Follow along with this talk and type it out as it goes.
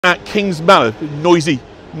at King's Manor, noisy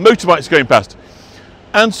motorbikes going past.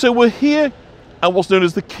 And so we're here at what's known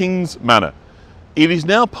as the King's Manor. It is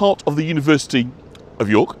now part of the University of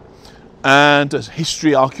York, and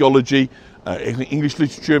history, archaeology, English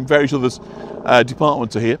literature and various others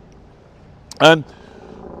departments are here.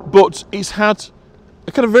 But it's had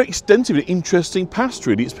a kind of very extensive and interesting past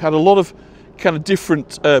really. It's had a lot of kind of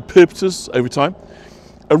different purposes over time.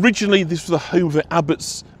 Originally this was the home of the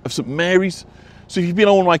abbots of St Mary's. So if you've been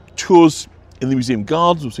on like tours in the museum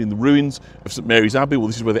gardens or seen the ruins of St Mary's Abbey, well,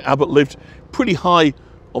 this is where the abbot lived. Pretty high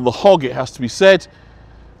on the hog, it has to be said.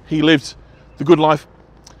 He lived the good life.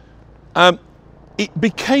 It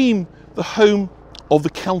became the home of the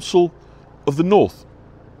Council of the North.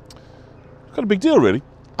 Quite a big deal really.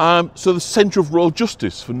 So the centre of royal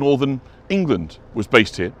justice for northern England was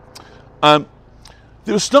based here. There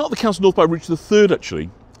was start of the Council of the North by Richard III actually,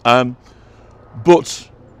 but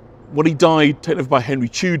when he died, taken over by Henry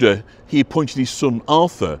Tudor, he appointed his son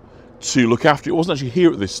Arthur to look after it. It wasn't actually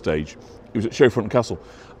here at this stage, it was at Sherryfront Castle.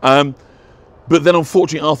 But then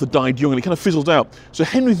unfortunately Arthur died young and it kind of fizzled out. So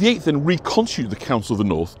Henry VIII then reconstituted the Council of the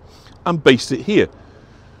North and based it here.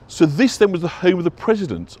 So this then was the home of the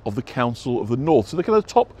President of the Council of the North, so the kind of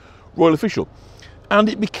top royal official. And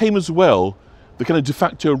it became as well the kind of de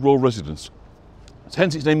facto royal residence.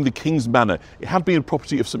 Hence it's named the King's Manor. It had been a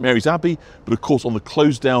property of St Mary's Abbey, but of course on the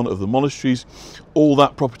close down of the monasteries, all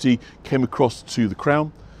that property came across to the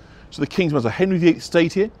Crown. So the King's Manor, Henry VIII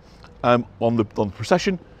stayed here on the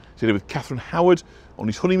procession, stayed here with Catherine Howard on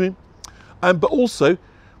his honeymoon, but also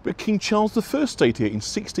King Charles I stayed here in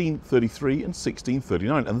 1633 and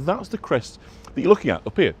 1639, and that's the crest that you're looking at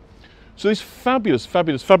up here. So this fabulous,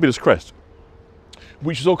 fabulous, fabulous crest,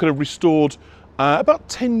 which was all kind of restored about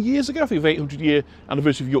 10 years ago, I think, the 800-year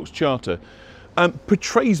anniversary of York's Charter,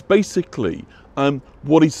 portrays basically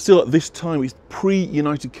what is still at this time is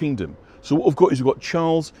pre-United Kingdom. So what we've got is we've got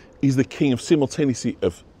Charles, he's the king of simultaneously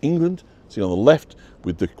of England, see on the left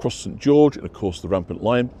with the cross St George and of course the rampant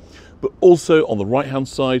lion, but also on the right hand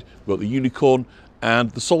side we've got the unicorn and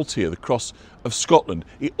the saltire, the cross of Scotland.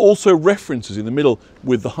 It also references in the middle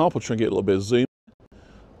with the harp, I'll try and get a little bit of zoom,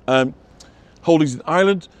 holdings in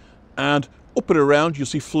Ireland, and up and around you'll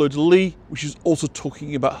see fleur-de-lis, which is also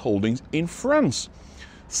talking about holdings in France.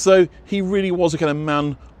 So he really was a kind of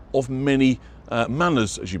man of many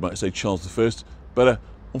manners, as you might say, Charles I, but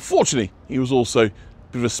unfortunately he was also a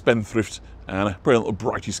bit of a spendthrift and probably not the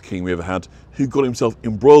brightest king we ever had, who got himself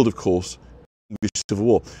embroiled, of course, in the English Civil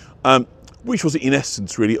War, which was in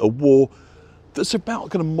essence really a war that's about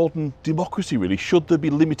kind of modern democracy really. Should there be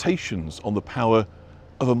limitations on the power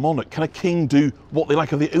of a monarch? Can a king do what they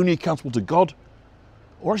like? Are they only accountable to God,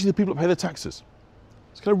 or actually the people that pay their taxes?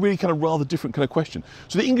 It's kind of really kind of rather different kind of question.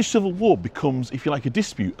 So the English Civil War becomes, if you like, a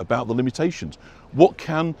dispute about the limitations. What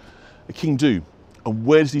can a king do, and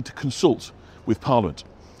where does he need to consult with Parliament?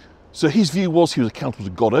 So his view was he was accountable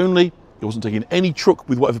to God only. He wasn't taking any truck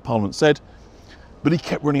with whatever Parliament said, but he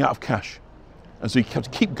kept running out of cash, and so he had to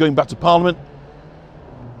keep going back to Parliament,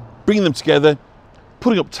 bringing them together,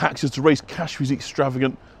 putting up taxes to raise cash for his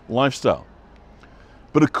extravagant lifestyle.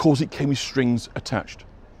 But of course it came with strings attached.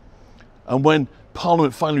 And when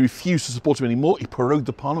Parliament finally refused to support him anymore, he prorogued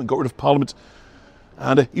the Parliament, got rid of Parliament,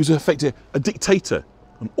 and he was effectively a dictator,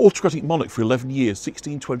 an autocratic monarch for 11 years,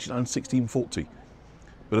 1629, 1640.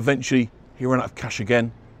 But eventually he ran out of cash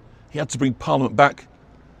again. He had to bring Parliament back,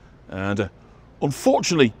 and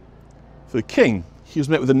unfortunately for the king, he was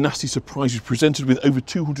met with a nasty surprise. He was presented with over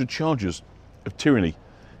 200 charges of tyranny.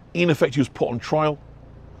 In effect, he was put on trial,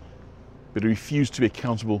 but he refused to be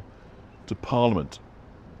accountable to Parliament.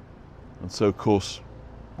 And so, of course,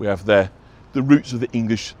 we have there the roots of the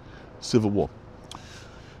English Civil War.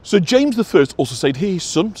 So James I also stayed here, his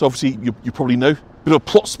son, so obviously you probably know. Bit of a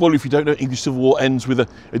plot spoiler if you don't know, English Civil War ends with a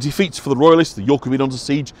defeat for the Royalists. The York had been under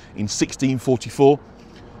siege in 1644,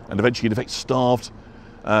 and eventually in effect starved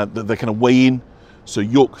their kind of way in. So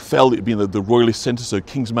York fell, it had been the Royalist centre, so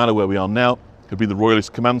King's Manor where we are now had been the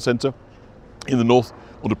Royalist command centre in the north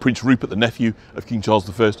under Prince Rupert, the nephew of King Charles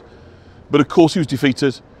I. But of course he was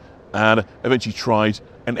defeated and eventually tried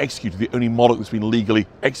and executed, the only monarch that's been legally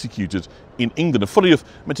executed in England. And funny enough,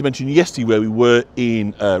 I meant to mention yesterday where we were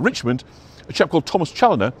in Richmond, a chap called Thomas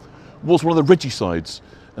Challoner was one of the regicides,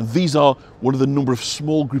 and these are one of the number of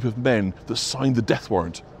small group of men that signed the death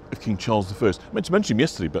warrant of King Charles I. I meant to mention him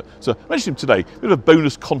yesterday, but so I mentioned him today. A bit of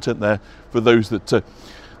bonus content there for those that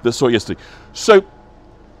saw it yesterday. So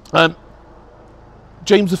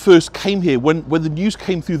James I came here when the news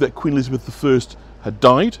came through that Queen Elizabeth I had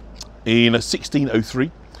died in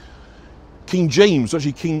 1603. King James was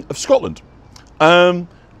actually King of Scotland, and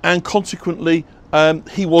consequently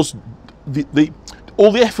he was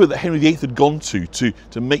all the effort that Henry VIII had gone to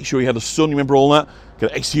make sure he had a son. You remember all that?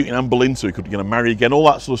 Kind of executing Anne Boleyn so he could marry again, all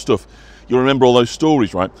that sort of stuff. You'll remember all those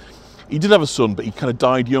stories, right? He did have a son, but he kind of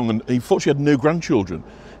died young, and he fortunately had no grandchildren.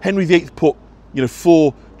 Henry VIII put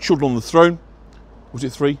 4 children on the throne. Was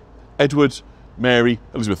it 3? Edward, Mary,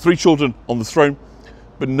 Elizabeth. 3 children on the throne,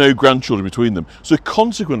 but no grandchildren between them. So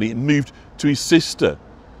consequently, it moved to his sister,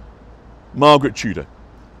 Margaret Tudor,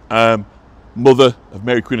 mother of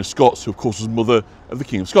Mary Queen of Scots, who of course was mother of the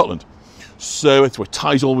King of Scotland. So it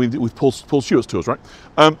ties all with Paul Stewart's tours, right?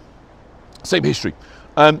 Same history.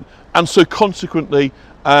 And so consequently,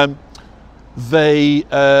 they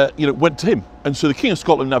went to him. And so the King of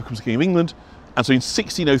Scotland now becomes the King of England. And so in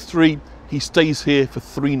 1603, he stays here for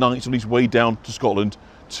 3 nights on his way down to Scotland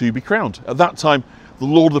to be crowned. At that time, the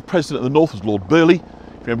Lord of the President of the North was Lord Barley. If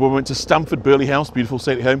you remember when we went to Stamford, Burley House, beautiful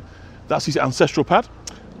stately home, that's his ancestral pad.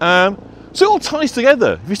 So it all ties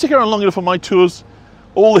together. If you stick around long enough on my tours,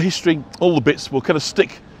 all the history, all the bits will kind of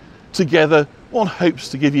stick together. One hopes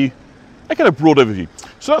to give you a kind of broad overview.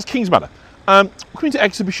 So that's King's Manor. We're coming to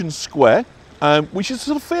Exhibition Square, which is a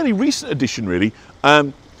sort of fairly recent addition, really.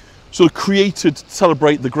 Sort of created to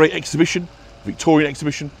celebrate the Great Exhibition, Victorian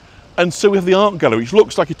Exhibition. And so we have the Art Gallery, which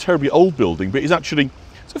looks like a terribly old building, but it's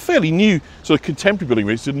a fairly new sort of contemporary building.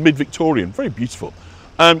 It's mid-Victorian, very beautiful.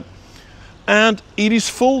 And it is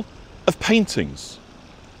full of paintings,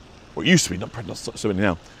 or it used to be, not so many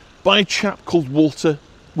now, by a chap called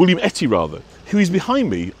William Etty, who is behind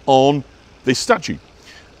me on this statue.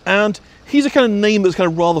 And he's a kind of name that's kind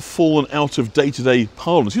of rather fallen out of day-to-day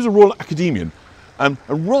parlance. He was a Royal Academician and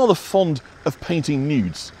rather fond of painting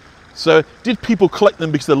nudes. So did people collect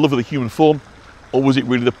them because of their love of the human form, or was it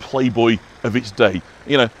really the playboy of its day?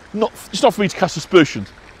 It's not for me to cast aspersions,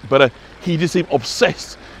 but he did seem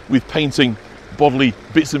obsessed with painting bodily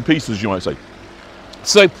bits and pieces, as you might say.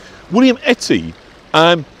 So William Etty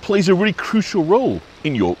plays a really crucial role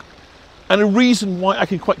in York, and a reason why I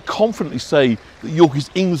can quite confidently say that York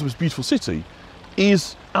is England's most beautiful city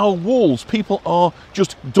is our walls. People are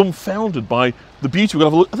just dumbfounded by the beauty. We're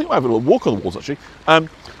going to have a look, I think we'll have a little walk on the walls actually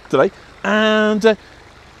today, and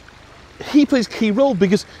he plays a key role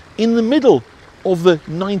because in the middle of the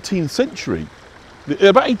 19th century,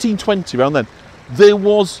 about 1820, around then, there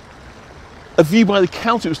was a view by the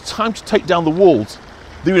council. It was time to take down the walls.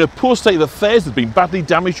 They were in a poor state of affairs. They'd been badly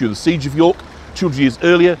damaged during the siege of York 200 years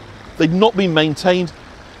earlier. They'd not been maintained.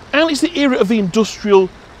 And it's the era of the Industrial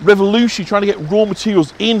Revolution, trying to get raw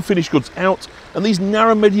materials in, finished goods out. And these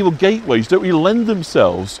narrow medieval gateways don't really lend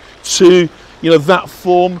themselves to, that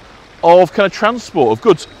form of kind of transport of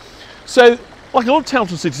goods. So, like a lot of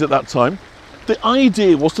towns and cities at that time, the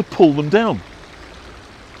idea was to pull them down.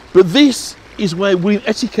 But this is where William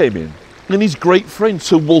Etty came in, and his great friend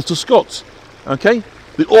Sir Walter Scott, okay,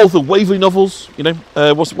 the author of Waverley novels, up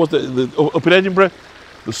in Edinburgh,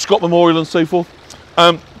 the Scott Memorial and so forth.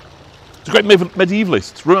 It's a great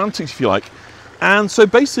medievalists, romantics if you like. And so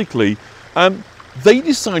basically, they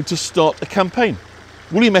decided to start a campaign.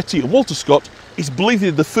 William Etty and Walter Scott is believed they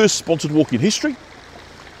did the first sponsored walk in history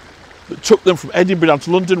that took them from Edinburgh down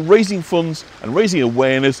to London, raising funds and raising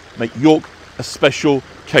awareness, make York a special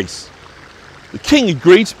case. The King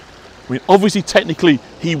agreed. I mean, obviously, technically,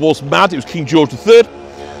 he was mad. It was King George III.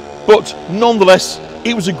 But nonetheless,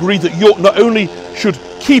 it was agreed that York not only should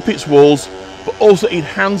keep its walls, but also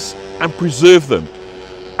enhance and preserve them.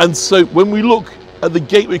 And so when we look at the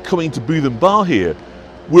gateway coming to Bootham Bar here,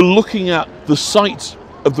 we're looking at the site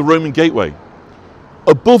of the Roman gateway.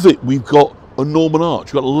 Above it, we've got a Norman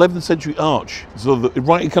arch. We've got an 11th century arch, so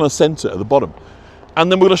right in kind of centre at the bottom.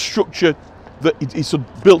 And then we've got a structure that is sort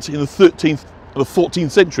of built in the 13th and the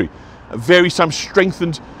 14th century, at various times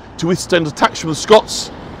strengthened to withstand attacks from the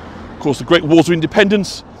Scots. Of course, the Great Wars of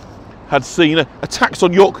Independence had seen attacks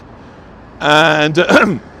on York, and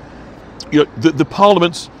the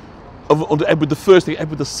parliaments under Edward I,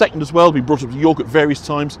 Edward II as well, have been brought up to York at various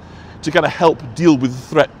times to kind of help deal with the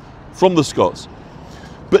threat from the Scots.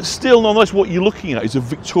 But still, nonetheless, what you're looking at is a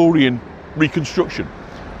Victorian reconstruction.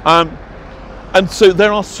 And so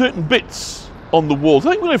there are certain bits on the walls.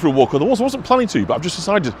 I think we're going for a walk on the walls. I wasn't planning to, but I've just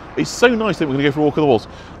decided it's so nice that we're going to go for a walk on the walls.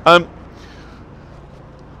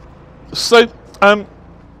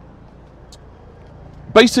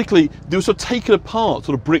 Basically, they were sort of taken apart,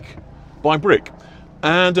 sort of brick by brick.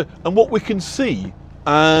 And what we can see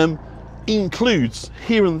includes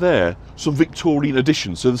here and there some Victorian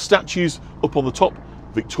additions. So the statues up on the top,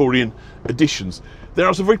 Victorian additions. There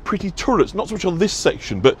are some very pretty turrets, not so much on this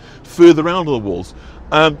section, but further around on the walls.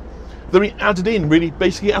 They're added in really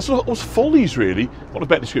basically as sort of follies really, not a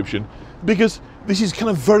better description, because this is kind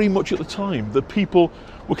of very much at the time that people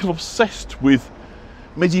were kind of obsessed with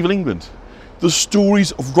medieval England. The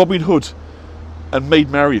stories of Robin Hood and Maid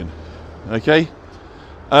Marian, okay?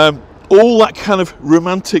 All that kind of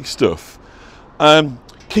romantic stuff.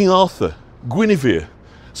 King Arthur, Guinevere,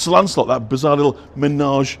 Sir Lancelot, that bizarre little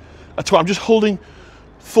menage. I'm just holding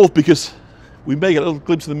forth because we may get a little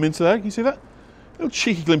glimpse of the Minster there. Can you see that? A little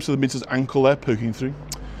cheeky glimpse of the Minster's ankle there poking through.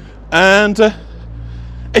 And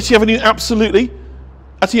Etty Avenue, absolutely.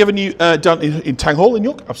 Etty Avenue down in Tang Hall in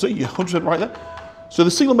York, absolutely, you're 100% right there. So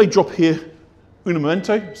the signal may drop here, un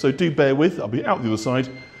momento, so do bear with. I'll be out the other side.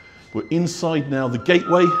 We're inside now the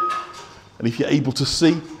gateway, and if you're able to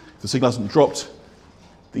see, if the signal hasn't dropped,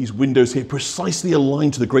 these windows here precisely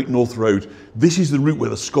aligned to the Great North Road. This is the route where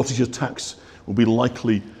the Scottish attacks will be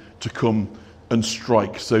likely to come and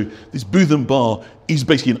strike. So this Booth and Bar is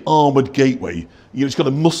basically an armoured gateway. You know, it's got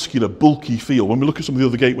a muscular, bulky feel. When we look at some of the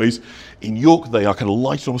other gateways in York, they are kind of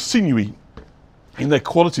light and almost sinewy in their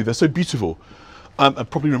quality. They're so beautiful and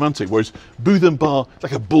probably romantic. Whereas Booth and Bar,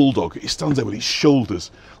 like a bulldog, it stands there with its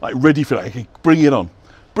shoulders, like ready for that. Okay, bring it on,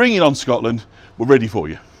 Scotland. We're ready for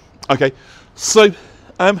you. Okay, so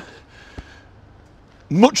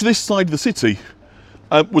much of this side of the city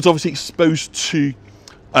was obviously exposed to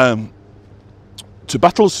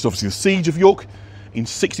battles. So obviously the siege of York in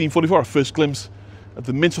 1644, our first glimpse of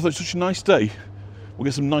the Minster. I thought it was such a nice day. We'll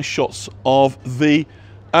get some nice shots of the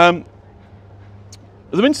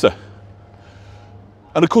Minster.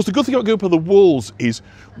 And of course the good thing about going up on the walls is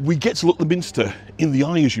we get to look the Minster in the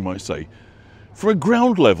eye, as you might say. From a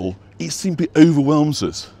ground level, it simply overwhelms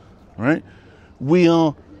us, right? We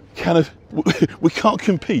are kind of, we can't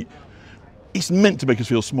compete. It's meant to make us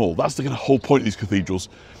feel small. That's the kind of whole point of these cathedrals.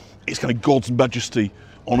 It's kind of God's majesty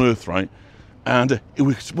on earth, right? And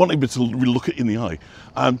we want able to really look it in the eye.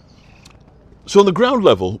 So on the ground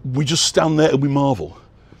level, we just stand there and we marvel.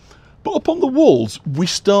 But up on the walls, we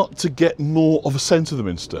start to get more of a sense of the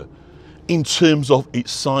Minster in terms of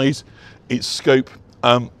its size, its scope,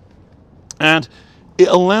 and it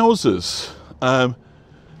allows us, I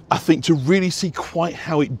think, to really see quite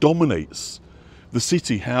how it dominates the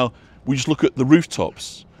city, how we just look at the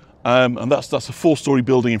rooftops, and that's a 4-storey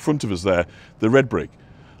building in front of us there, the red brick,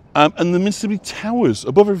 and the Minster towers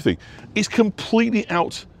above everything. It's completely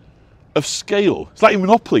out of scale. It's like in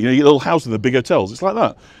Monopoly, you know, your little house in the big hotels. It's like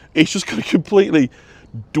that. It's just kind of completely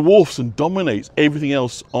dwarfs and dominates everything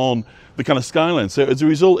else on the kind of skyline. So as a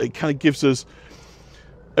result, it kind of gives us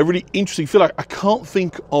a really interesting feel. I can't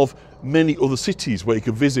think of many other cities where you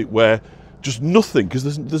could visit where just nothing,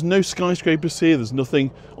 because there's no skyscrapers here, there's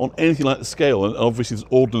nothing on anything like the scale, and obviously there's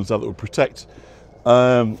ordnance that would protect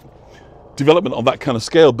development on that kind of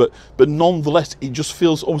scale, but nonetheless it just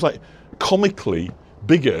feels almost like comically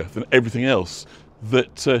bigger than everything else.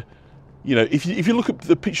 That you know, if you look at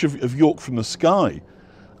the picture of York from the sky,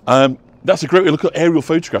 that's a great way to look at aerial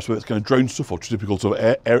photographs, where it's kind of drone stuff or typical sort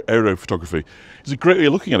of aero photography. It's a great way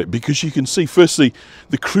of looking at it because you can see firstly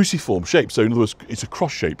the cruciform shape. So in other words, it's a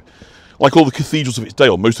cross shape. Like all the cathedrals of its day,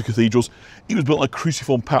 or most of the cathedrals, it was built like a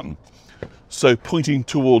cruciform pattern. So pointing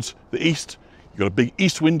towards the east, you've got a big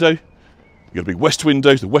east window, you've got a big west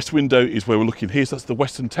window. The west window is where we're looking here, so that's the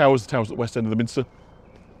western towers, the towers at the west end of the Minster.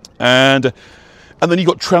 And then you've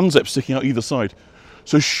got transepts sticking out either side.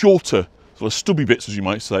 So shorter, sort of stubby bits, as you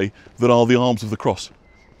might say, that are the arms of the cross.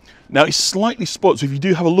 Now it's slightly spoiled, so if you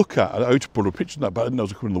do have a look at it, I would put a picture of that, but I didn't know I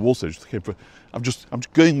was coming on the wall stage. I'm just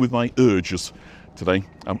going with my urges today.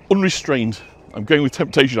 I'm unrestrained. I'm going with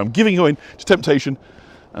temptation. I'm giving in to temptation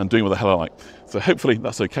and doing what the hell I like. So hopefully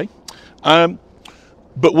that's okay. But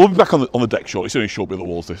we'll be back on the deck shortly. It's only a short bit of the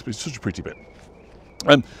walls, this, but it's such a pretty bit.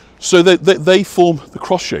 So they form the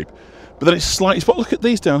cross shape, but then it's slightly spot. Look at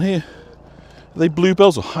these down here. Are they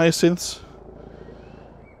bluebells or hyacinths?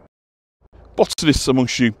 Botanists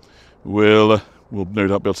amongst you will no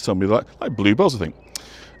doubt be able to tell me that. Like bluebells, I think.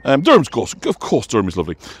 Durham's, of course, Durham is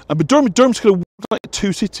lovely. But Durham's kind of like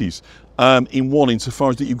two cities in one, insofar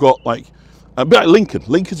as that you've got like a bit like Lincoln.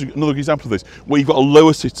 Lincoln's another example of this, where you've got a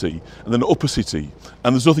lower city and then an upper city,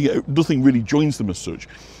 and there's nothing really joins them as such.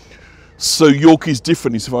 So York is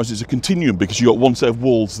different insofar as it's a continuum, because you've got one set of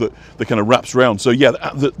walls that kind of wraps around. So yeah,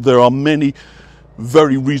 there are many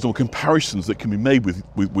very reasonable comparisons that can be made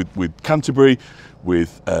with Canterbury,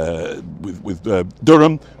 with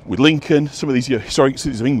Durham, with Lincoln, some of these historic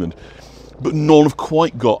cities of England, but none have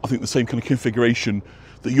quite got, I think, the same kind of configuration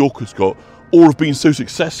that York has got, or have been so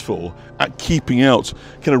successful at keeping out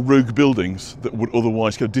kind of rogue buildings that would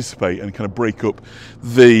otherwise kind of dissipate and kind of break up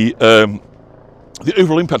the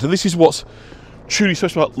overall impact. And this is what's truly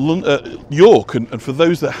special about York, and for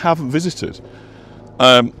those that haven't visited,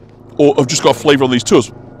 or have just got a flavour on these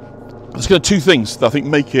tours. There's kind of two things that I think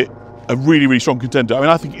make it a really, really strong contender. I mean,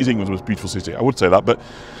 I think it is England's most beautiful city. I would say that, but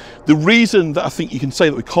the reason that I think you can say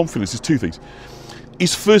that with confidence is two things.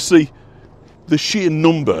 Is firstly, the sheer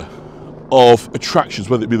number of attractions,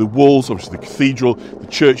 whether it be the walls, obviously the cathedral, the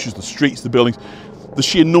churches, the streets, the buildings, the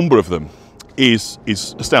sheer number of them is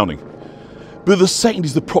astounding. But the second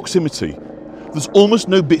is the proximity. There's almost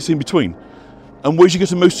no bits in between. And whereas you go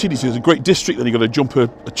to most cities, there's a great district, then you've got to jump a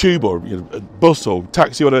tube or a bus or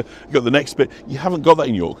taxi, or whatever, you got the next bit. You haven't got that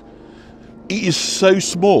in York. It is so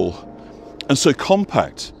small and so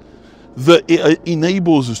compact that it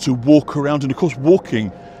enables us to walk around, and of course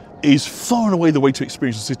walking is far and away the way to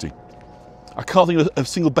experience the city. I can't think of a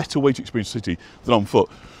single better way to experience the city than on foot.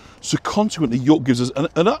 So consequently, York gives us,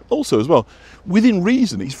 and that also as well, within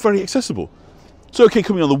reason, it's very accessible. So okay,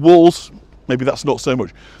 coming on the walls, maybe that's not so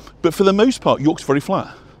much, but for the most part, York's very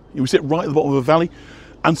flat. We sit right at the bottom of a valley,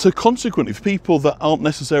 and so consequently, for people that aren't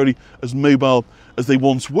necessarily as mobile as they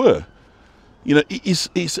once were, you know,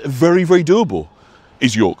 it's very, very doable,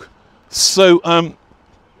 is York. So,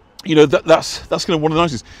 you know, that's kind of one of the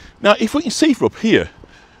nicest. Now, if we can see from up here,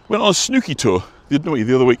 went on a snooky tour the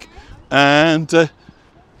other week, and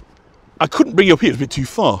I couldn't bring you up here, it's a bit too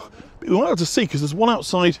far. But we wanted to see, because there's one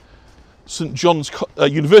outside St John's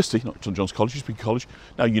University, not St John's College, used to be college,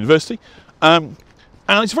 now university. And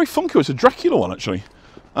it's a very funky one, it's a Dracula one actually.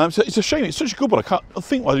 So it's a shame, it's such a good one, I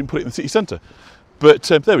think why I didn't put it in the city centre. But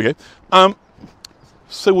there we go.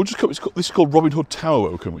 So we'll just come, this is called Robin Hood Tower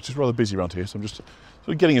where we're coming, which is rather busy around here, so I'm just sort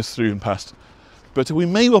of getting us through and past. But we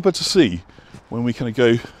may well be able to see when we kind of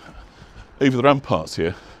go over the ramparts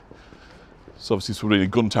here. So obviously it's really a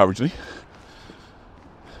gun tower originally.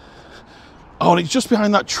 Oh, and it's just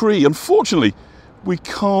behind that tree. Unfortunately, we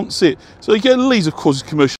can't see it. So again, Leeds, of course, is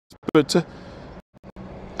commercial, but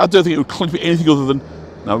I don't think it would claim to be anything other than,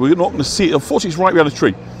 no, we're not going to see it. Unfortunately, it's right behind a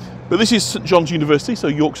tree. But this is St John's University, so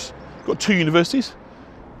York's got two universities.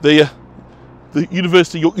 The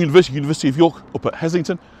University of York up at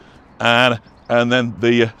Heslington, and then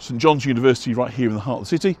the St John's University right here in the heart of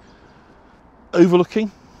the city,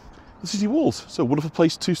 overlooking the city walls. So a wonderful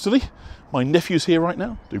place to study. My nephew's here right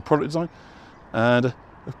now, doing product design, and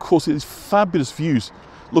of course it is fabulous views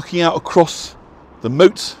looking out across the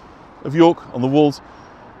moat of York on the walls,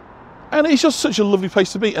 and it's just such a lovely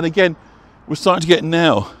place to be. And again, we're starting to get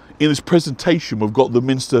now, in this presentation, we've got the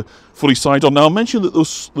Minster fully signed on. Now, I mentioned that there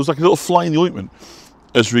was like a little fly in the ointment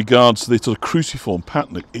as regards to the sort of cruciform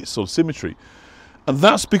pattern, its sort of symmetry. And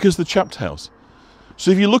that's because of the chapter house.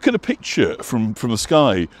 So if you look at a picture from the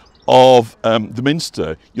sky of the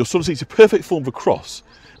Minster, you'll sort of see it's a perfect form of a cross,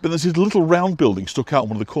 but there's this little round building stuck out on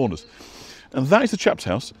one of the corners. And that is the chapter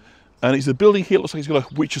house. And it's a building here, it looks like it's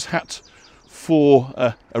got a witch's hat for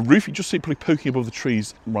a roof. You just see it probably poking above the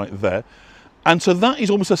trees right there. And so that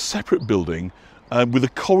is almost a separate building with a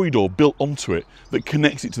corridor built onto it that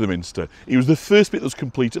connects it to the Minster. It was the first bit that was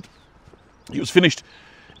completed. It was finished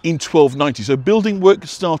in 1290. So building work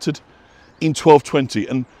started in 1220.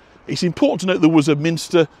 And it's important to note there was a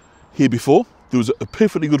Minster here before. There was a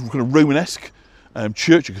perfectly good kind of Romanesque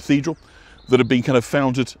church, a cathedral, that had been kind of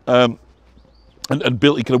founded and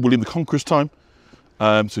built in kind of William the Conqueror's time.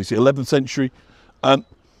 So you see 11th century.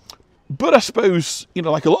 But I suppose, you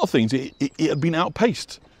know, like a lot of things, it had been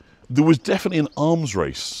outpaced. There was definitely an arms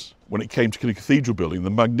race when it came to kind of cathedral building, the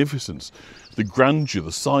magnificence, the grandeur,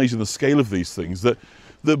 the size and the scale of these things, that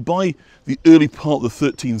by the early part of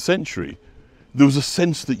the 13th century, there was a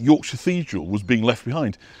sense that York's Cathedral was being left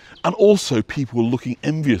behind. And also people were looking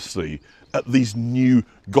enviously at these new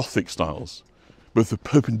Gothic styles, both the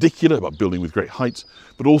perpendicular, about building with great heights,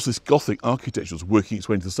 but also this Gothic architecture was working its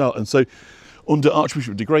way into the style. And so under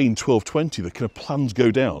Archbishop de Grey in 1220, the kind of plans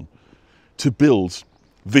go down to build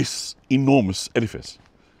this enormous edifice.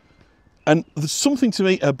 And there's something to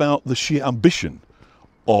me about the sheer ambition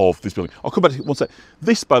of this building. I'll come back to it one sec.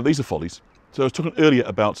 These are follies. So I was talking earlier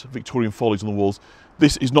about Victorian follies on the walls.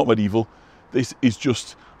 This is not medieval. This is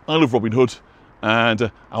just, I love Robin Hood,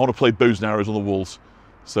 and I want to play bows and arrows on the walls.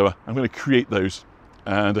 So I'm going to create those.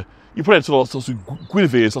 And you put out lots of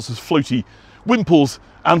Guinevere's, lots of floaty wimples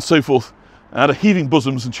and so forth, and heaving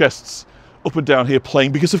bosoms and chests up and down here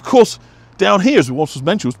playing, because of course down here, as once was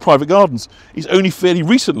mentioned, was private gardens. It's only fairly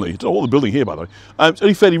recently, I don't know what the building here by the way, it's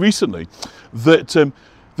only fairly recently that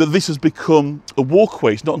that this has become a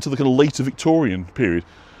walkway. It's not until the kind of later Victorian period.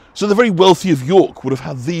 So the very wealthy of York would have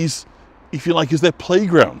had these, if you like, as their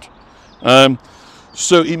playground.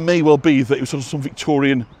 So it may well be that it was sort of some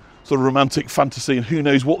Victorian sort of romantic fantasy, and who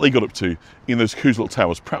knows what they got up to in those cool little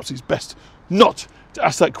towers. Perhaps it's best not to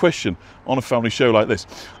ask that question on a family show like this.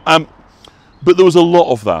 But there was a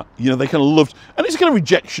lot of that. You know, they kind of loved, and it's a kind of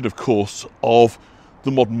rejection, of course, of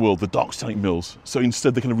the modern world, the dark Stannic mills. So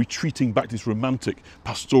instead, they're kind of retreating back to this romantic,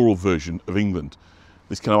 pastoral version of England.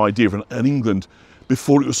 This kind of idea of an England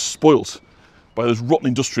before it was spoilt by those rotten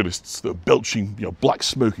industrialists that are belching, you know, black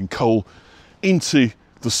smoke and coal into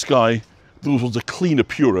the sky. Those ones are cleaner,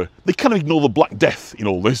 purer. They kind of ignore the Black Death in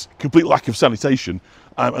all this, complete lack of sanitation,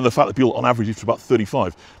 and the fact that people on average live to about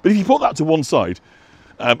 35. But if you put that to one side,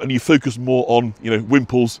 and you focus more on, you know,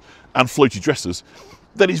 wimples and floaty dresses,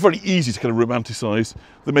 then it's very easy to kind of romanticise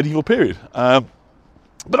the medieval period. But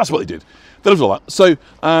that's what they did. That was all that. So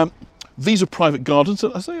these are private gardens.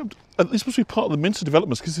 I say this must be part of the Minster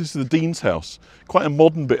developments, because this is the Dean's house, quite a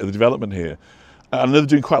modern bit of the development here. I know they're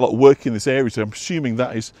doing quite a lot of work in this area, so I'm assuming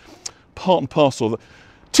that is part and parcel.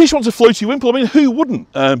 Tish wants a floaty wimple. I mean, who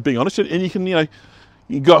wouldn't, being honest? And you can, you know,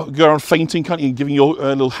 you go around fainting, can't you, giving your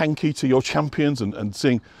little hanky to your champions and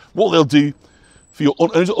seeing what they'll do for your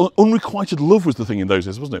unrequited love was the thing in those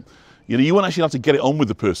days, wasn't it? You know, you weren't actually allowed to get it on with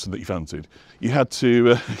the person that you fancied. You had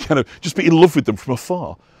to kind of just be in love with them from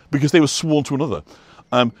afar, because they were sworn to another.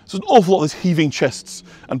 So an awful lot of these heaving chests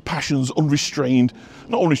and passions, unrestrained,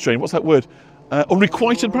 not unrestrained, what's that word?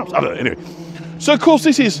 Unrequited, perhaps? I don't know, anyway. So, of course,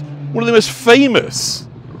 this is one of the most famous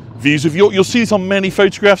views of York. You'll see this on many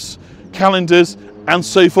photographs, calendars, and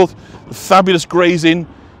so forth. The fabulous Gray's Inn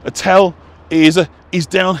Hotel is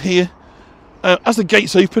down here. As the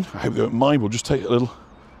gates open, I hope they don't mind, we'll just take a little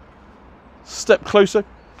step closer.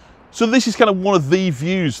 So this is kind of one of the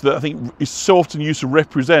views that I think is so often used to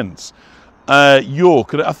represent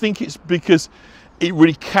York. And I think it's because it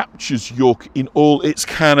really captures York in all its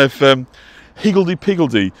kind of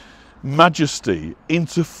higgledy-piggledy majesty,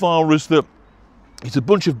 insofar as that it's a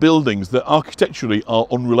bunch of buildings that architecturally are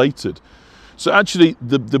unrelated. So actually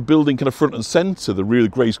the building kind of front and centre, the rear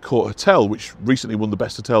Gray's Court Hotel, which recently won the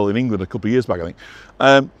best hotel in England a couple of years back, I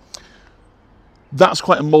think, that's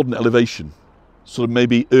quite a modern elevation, sort of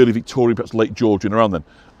maybe early Victorian, perhaps late Georgian, around then.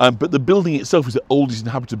 But the building itself is the oldest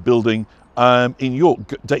inhabited building in York,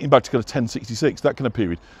 dating back to kind of 1066, that kind of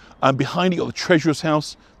period. And behind it, you got the Treasurer's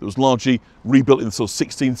House that was largely rebuilt in the sort of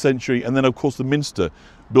 16th century, and then of course the Minster,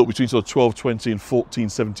 built between sort of 1220 and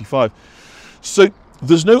 1475. So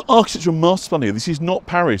there's no architectural master plan here. This is not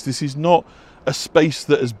Paris. This is not a space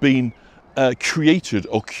that has been created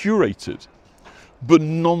or curated. But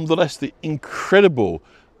nonetheless, the incredible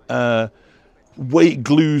way it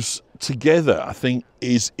glues together, I think,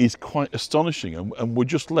 is quite astonishing. And we're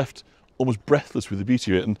just left almost breathless with the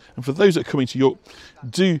beauty of it. And for those that are coming to York,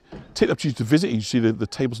 do take the opportunity to visit. You can see the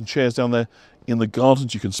tables and chairs down there in the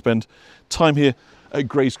gardens. You can spend time here at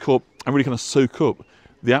Gray's Court and really kind of soak up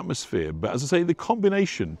the atmosphere. But as I say, the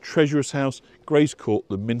combination, Treasurer's House, Gray's Court,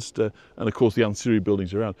 the Minster, and of course the ancillary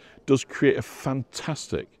buildings around, does create a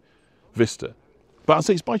fantastic vista. But I'd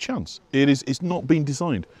say it's by chance. It's not been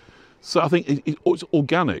designed. So I think it's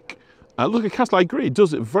organic. Look, a castle, I agree, it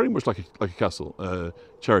does it very much like a castle,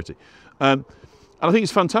 Charity. And I think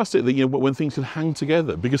it's fantastic that, you know, when things can hang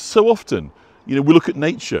together, because so often, you know, we look at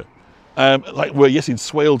nature, like we're, yes, in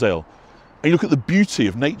Swaledale, and you look at the beauty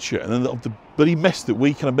of nature and then the bloody mess that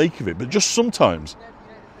we kind of make of it. But just sometimes,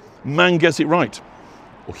 man gets it right,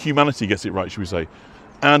 or humanity gets it right, should we say.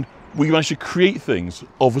 And we manage to create things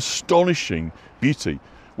of astonishing beauty,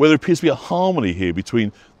 where there appears to be a harmony here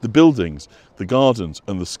between the buildings, the gardens,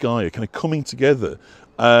 and the sky, kind of coming together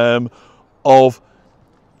of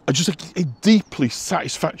just a deeply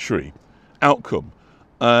satisfactory outcome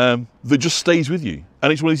that just stays with you.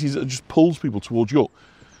 And it's one of these things that just pulls people towards York.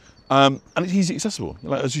 And it's easy accessible.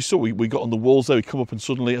 Like, as you saw, we got on the walls there, we come up and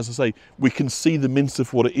suddenly, as I say, we can see the Minster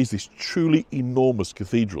for what it is, this truly enormous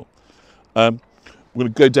cathedral. We're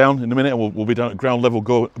going to go down in a minute, and we'll be down at ground level,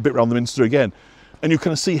 go a bit around the Minster again. And you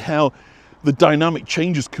kind of see how the dynamic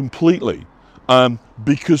changes completely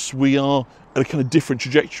because we are at a kind of different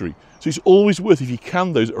trajectory. So it's always worth, if you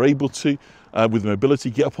can, those that are able to, with mobility,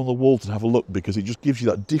 get up on the walls and have a look, because it just gives you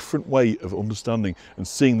that different way of understanding and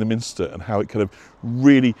seeing the Minster and how it kind of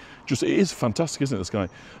really just, it is fantastic, isn't it, the sky?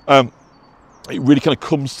 It really kind of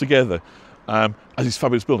comes together as this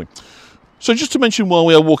fabulous building. So just to mention while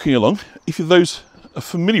we are walking along, if those are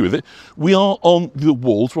familiar with it, we are on the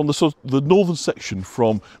walls, we're on the sort of the northern section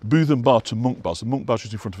from Bootham Bar to Monk Bar. So Monk Bar is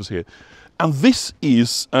just in front of us here. And this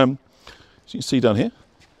is, as you can see down here,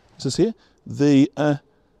 it says here, the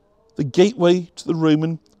gateway to the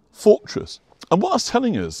Roman fortress. And what that's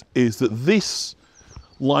telling us is that this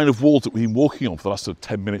line of walls that we've been walking on for the last sort of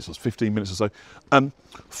 10 minutes or 15 minutes or so,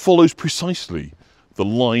 follows precisely the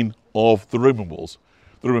line of the Roman walls,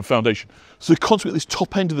 the Roman foundation. So consequently, this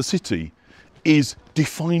top end of the city is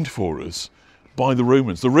defined for us by the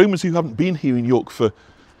Romans. The Romans who haven't been here in York for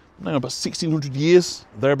now about 1600 years,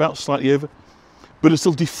 thereabouts, slightly over, but are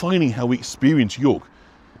still defining how we experience York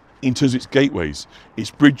in terms of its gateways, its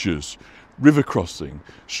bridges, river crossing,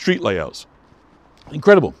 street layouts.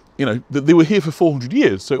 Incredible. You know, they were here for 400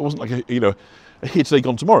 years, so it wasn't like a here today,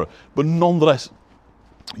 gone tomorrow. But nonetheless,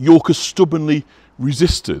 York has stubbornly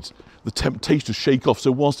resisted the temptation to shake off.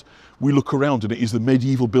 So whilst we look around, and it is the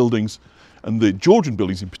medieval buildings and the Georgian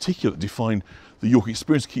buildings in particular that define the York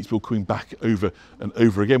experience, keeps people coming back over and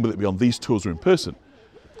over again, whether it be on these tours or in person.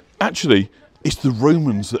 Actually, it's the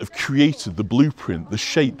Romans that have created the blueprint, the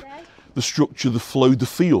shape, the structure, the flow, the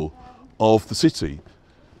feel of the city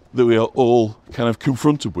that we are all kind of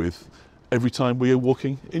confronted with every time we are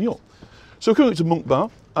walking in York. So we're coming up to Monk Bar,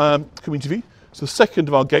 coming to view. It's the second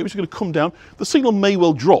of our gateways. We're going to come down. The signal may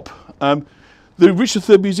well drop. The Richard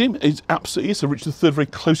III Museum is absolutely, so Richard III very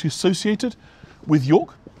closely associated with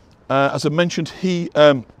York. As I mentioned, he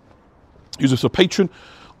was a patron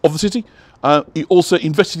of the city. He also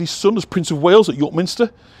invested his son as Prince of Wales at York Minster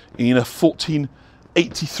in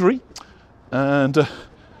 1483. And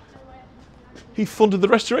he funded the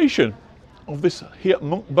restoration of this here at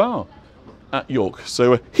Monk Bar at York.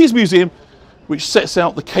 So his museum, which sets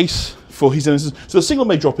out the case for his innocence. So the signal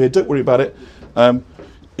may drop here, don't worry about it.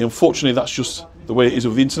 Unfortunately, that's just the way it is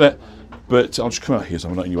with the internet, but I'll just come out here so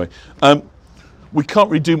I'm not in your way. We can't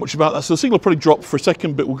really do much about that, so the signal will probably drop for a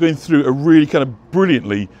second, but we're going through a really kind of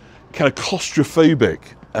brilliantly kind of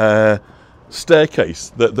claustrophobic staircase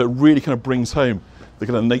that really kind of brings home the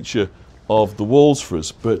kind of nature of the walls for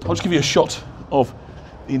us. But I'll just give you a shot of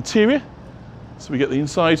the interior. So we get the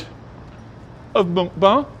inside of Monk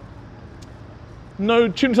Bar. No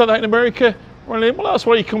chimneys like that in America. Well, that's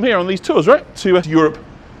why you come here on these tours, right? To Europe.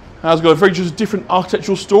 Has got a very just different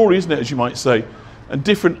architectural story, isn't it, as you might say, and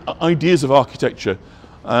different ideas of architecture.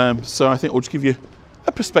 So I think I'll just give you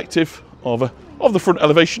a perspective of the front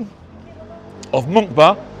elevation of Monk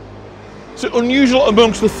Bar. So unusual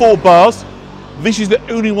amongst the 4 bars, this is the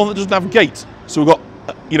only one that doesn't have a gate. So we've got,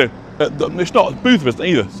 it's not a booth resident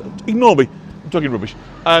either. So ignore me, I'm talking rubbish.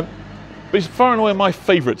 But it's far and away my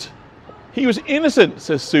favourite. He was innocent,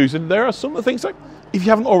 says Susan. There are some that think so. If you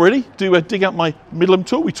haven't already, do dig out my Midland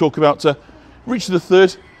tour. We talk about Richard III,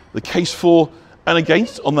 the case for and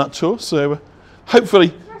against on that tour. So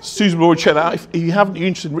hopefully Susan will already check that out. If you haven't, you're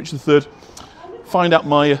interested in Richard III, find out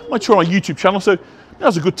my tour on my YouTube channel. So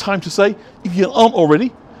now's a good time to say, if you aren't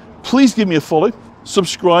already, please give me a follow,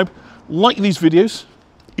 subscribe, like these videos.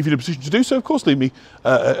 If you're in a position to do so, of course, leave me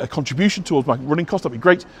a contribution towards my running cost, that'd be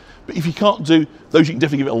great. But if you can't do those, you can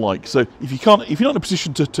definitely give it a like. So if you're not in a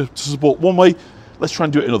position to support one way, let's try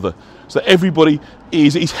and do it another. So everybody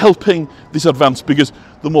is helping this advance, because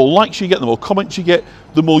the more likes you get, the more comments you get,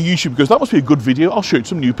 the more YouTube goes, that must be a good video, I'll show it to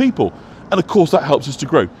some new people. And of course that helps us to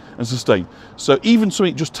grow and sustain. So even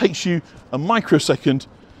something that just takes you a microsecond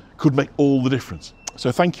could make all the difference.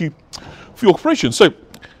 So thank you for your cooperation. So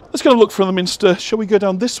let's go and look from the Minster. Shall we go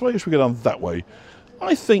down this way or shall we go down that way?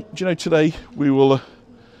 I think, today we'll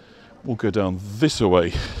go down this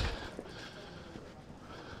way.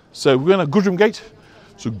 So we're going to Goodramgate.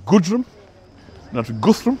 So Goodram, now to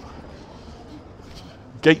Guthrum,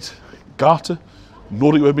 Gate, Garter,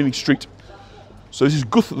 Nordic word meaning street. So this is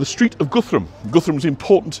the street of Guthrum. Guthrum was an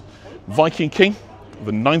important Viking king of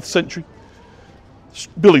the 9th century.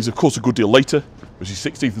 Buildings, of course, a good deal later, which is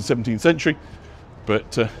 16th and 17th century,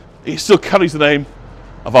 but it still carries the name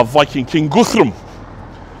of our Viking king Guthrum.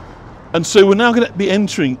 And so we're now going to be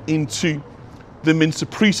entering into the Minster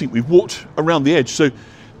Precinct. We've walked around the edge. So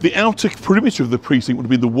the outer perimeter of the precinct would have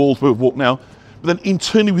been the walls where we've walked now, but then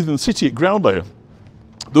internally within the city at ground layer,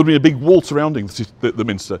 there would be a big wall surrounding the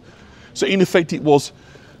Minster. So in effect, it was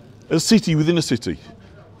a city within a city,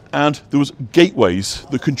 and there was gateways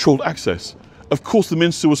that controlled access. Of course, the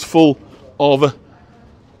Minster was full of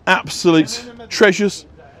absolute treasures,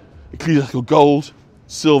 ecclesiastical gold,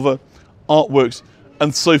 silver, artworks,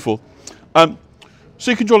 and so forth. So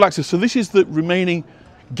you control access. So this is the remaining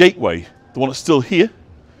gateway, the one that's still here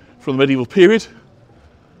from the medieval period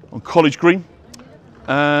on College Green.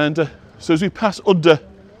 And so as we pass under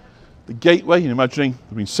the gateway, you're imagining there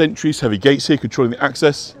have been centuries, heavy gates here controlling the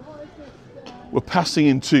access. We're passing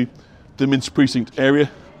into the Minster Precinct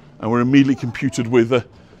area, and we're immediately presented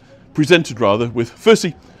with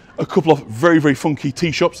firstly a couple of very, very funky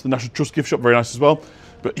tea shops. The National Trust gift shop, very nice as well.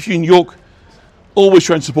 But if you're in York, always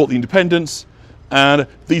try and support the independents, and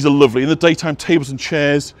these are lovely. In the daytime, tables and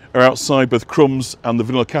chairs are outside, both Crumbs and the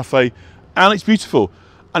Vanilla Cafe, and it's beautiful.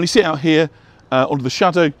 And you sit out here under the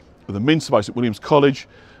shadow of the Minster by St William's College,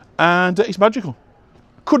 and it's magical.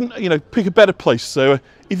 Couldn't, pick a better place. So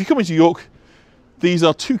if you come into York, these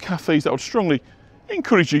are two cafes that I would strongly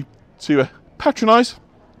encourage you to patronise.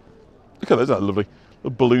 Look at those, that lovely. The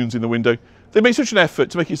balloons in the window. They make such an effort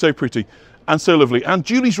to make it so pretty and so lovely. And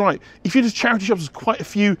Julie's right. If you're just charity shops, there's quite a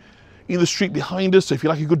few in the street behind us. So if you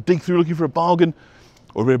like a good dig through looking for a bargain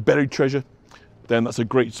or a bit of buried treasure, then that's a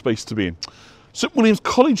great space to be in. St William's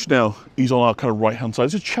College now is on our kind of right-hand side.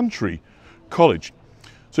 It's a chantry college.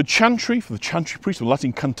 So chantry, for the chantry priest, from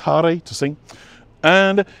Latin cantare, to sing.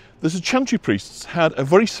 And there's a chantry priests had a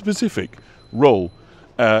very specific role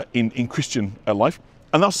in Christian life,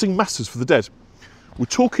 and that's sing masses for the dead. We're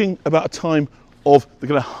talking about a time of the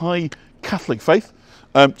kind of high Catholic faith.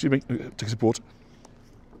 Excuse me, take a sip of water.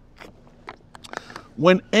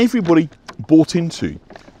 When everybody bought into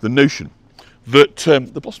the notion that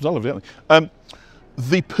the blossoms are lovely, aren't they?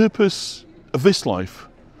 The purpose of this life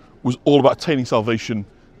was all about attaining salvation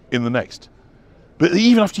in the next. But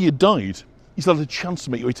even after you died, you still had a chance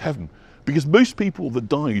to make your way to heaven, because most people that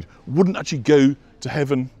died wouldn't actually go to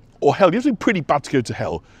heaven or hell. You have to be pretty bad to go to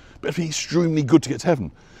hell, but it'd be extremely good to get to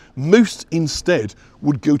heaven. Most instead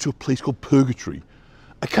would go to a place called purgatory,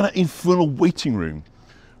 a kind of infernal waiting room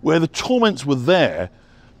where the torments were there,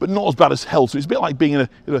 but not as bad as hell. So it's a bit like being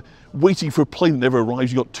waiting for a plane that never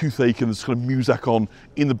arrives. You've got toothache and there's kind of music on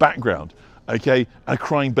in the background, okay, and a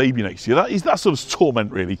crying baby next to you. That sort of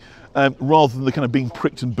torment, really, rather than the kind of being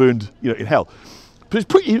pricked and burned, in hell. But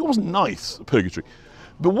it wasn't nice, purgatory.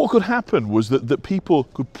 But what could happen was that people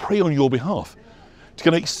could pray on your behalf to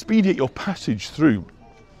kind of expedite your passage through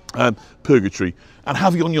purgatory and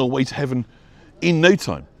have you on your way to heaven in no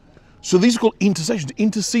time. So these are called intercessions,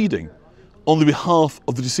 interceding on the behalf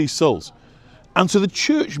of the deceased souls. And so the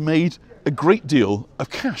church made a great deal of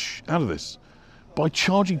cash out of this by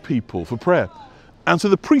charging people for prayer. And so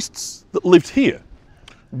the priests that lived here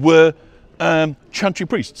were chantry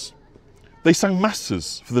priests. They sang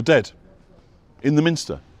masses for the dead in the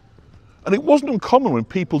Minster. And it wasn't uncommon when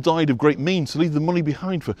people died of great means to leave the money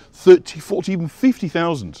behind for 30, 40, even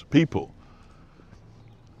 50,000 people.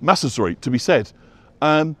 Masses, sorry, to be said,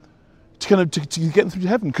 to get them through to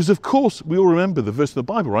heaven. Because of course, we all remember the verse in the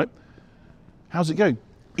Bible, right? How's it going?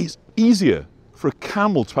 It's easier for a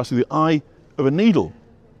camel to pass through the eye of a needle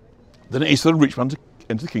than it is for the rich man to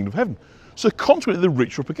enter the kingdom of heaven. So consequently, the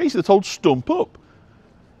rich are up against it. They're told, stump up.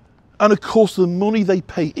 And of course, the money they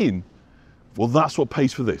pay in, well, that's what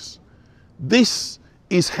pays for this. This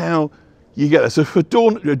is how you get there. So for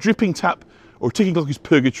dawn, a dripping tap or a ticking clock is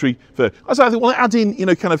purgatory. I think, well, add in,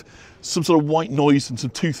 kind of some sort of white noise and some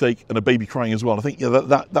toothache and a baby crying as well. I think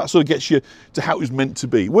that sort of gets you to how it was meant to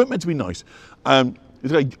be. It weren't meant to be nice.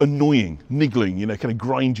 It's like annoying, niggling, kind of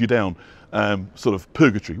grind you down, sort of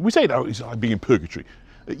purgatory. We say that it's like being in purgatory,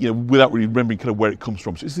 without really remembering kind of where it comes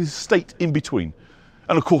from. So it's this state in between.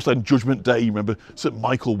 And of course, then Judgment Day, you remember St.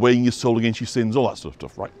 Michael weighing your soul against your sins, all that sort of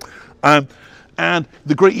stuff, right? And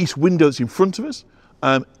the Great East Window that's in front of us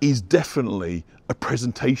is definitely a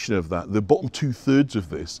presentation of that. The bottom 2/3 of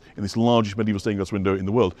this, in this largest medieval stained glass window in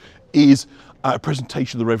the world, is a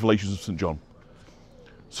presentation of the revelations of St. John.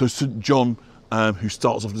 So St. John, who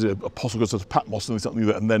starts off as an apostle, goes to Patmos and something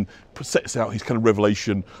like that, and then sets out his kind of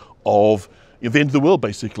revelation of the end of the world,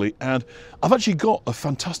 basically. And I've actually got a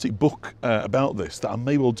fantastic book about this that I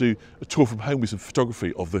may well do a tour from home with some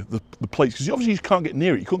photography of the place, because obviously you can't get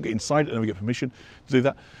near it, you couldn't get inside it and never get permission to do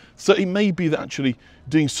that. So it may be that actually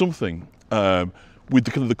doing something with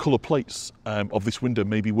the kind of the colour plates of this window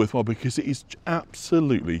may be worthwhile, because it is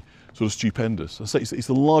absolutely sort of stupendous. I say it's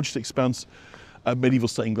the largest expanse of medieval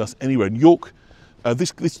stained glass anywhere. In York,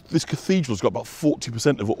 this cathedral's got about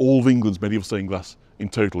 40% of all of England's medieval stained glass in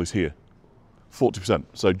total is here. 40%.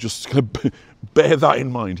 So just kind of bear that in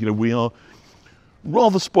mind. We are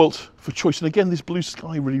rather spoilt for choice. And again, this blue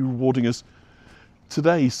sky really rewarding us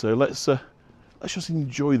today. So let's just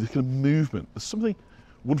enjoy the kind of movement. There's something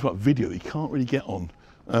wonderful about video that you can't really get on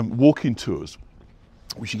walking tours.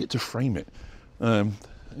 We should get to frame it. I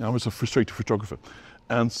was a frustrated photographer,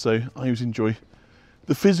 and so I always enjoy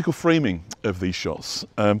the physical framing of these shots.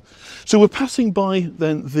 So we're passing by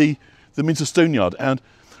then the Minster Stone Yard, and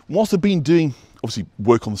whilst they've been doing, obviously,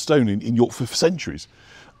 work on the stone in York for centuries,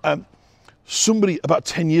 somebody about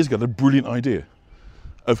 10 years ago had a brilliant idea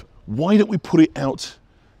of why don't we put it out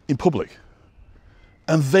in public?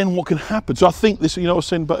 And then what can happen? So I think this, I was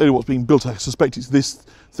saying about earlier what's being built, I suspect it's this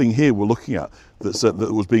thing here we're looking at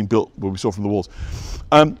that was being built, where we saw from the walls.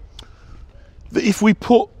 That if we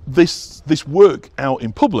put this work out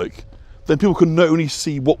in public, then people can not only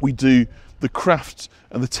see what we do, the craft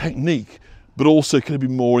and the technique, but also can be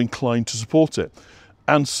more inclined to support it.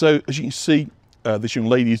 And so, as you can see, this young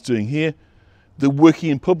lady is doing here, they're working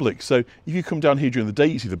in public. So if you come down here during the day,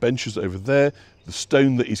 you see the benches over there, the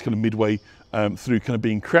stone that is kind of midway through kind of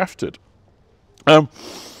being crafted.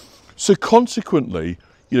 So consequently,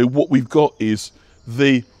 what we've got is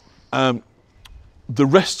the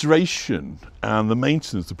restoration and the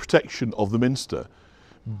maintenance, the protection of the Minster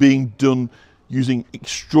being done using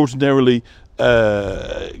extraordinarily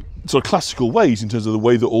sort of classical ways in terms of the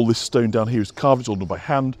way that all this stone down here is carved. It's all done by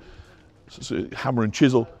hand, so hammer and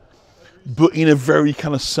chisel, but in a very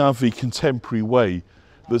kind of savvy, contemporary way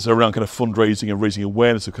that's around kind of fundraising and raising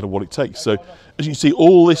awareness of kind of what it takes. So as you can see,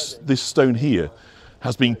 all this stone here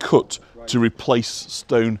has been cut to replace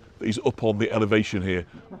stone that is up on the elevation here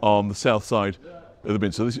on the south side of the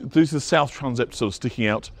Minster. So this is the south transept sort of sticking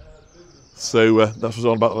out. So that's what's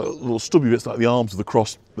on about, little stubby bits like the arms of the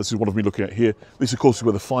cross. This is what I've been looking at here. This, of course, is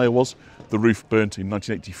where the fire was. The roof burnt in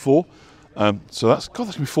 1984. So that's going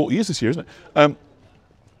to be 40 years this year, isn't it?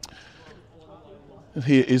 And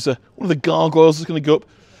here is one of the gargoyles that's going to go up.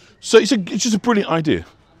 So it's just a brilliant idea.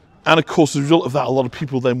 And of course, as a result of that, a lot of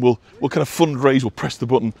people then will kind of fundraise, will press the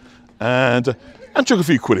button and chuck a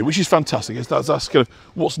few quid in, which is fantastic. That's kind of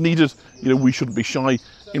what's needed. We shouldn't be shy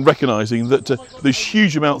in recognising that there's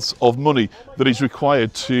huge amounts of money that is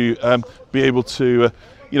required to be able to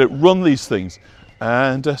run these things.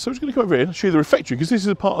 And so I'm just going to come over here and show you the refectory, because this is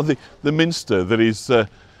a part of the Minster that is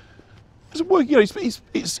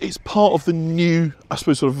it's part of the new, I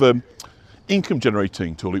suppose, sort of income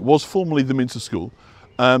generating tool. It was formerly the Minster School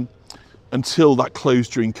until that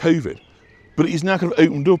closed during COVID, but it is now kind of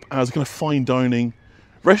opened up as a kind of fine dining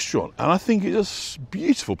restaurant, and I think it's a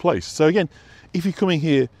beautiful place. So again, if you're coming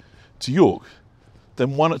here to York,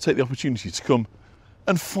 then why not take the opportunity to come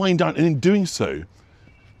and find out, and in doing so,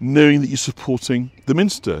 knowing that you're supporting the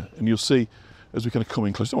Minster. And you'll see as we kind of come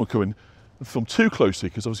in close. I don't want to come in and film too closely,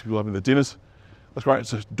 because obviously people are having their dinners. That's right,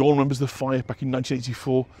 so Dawn remembers the fire back in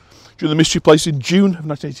 1984, during the Mystery Place in June of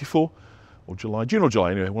 1984, or July, June or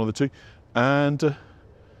July anyway, one of the two. And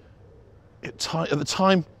at the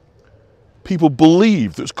time, people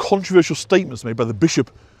believed there was controversial statements made by the Bishop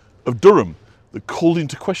of Durham that called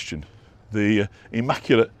into question the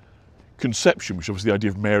Immaculate Conception, which is obviously the idea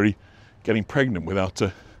of Mary getting pregnant without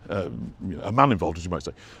a man involved, as you might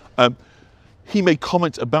say. He made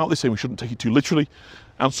comments about this, saying we shouldn't take it too literally,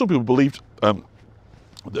 and some people believed that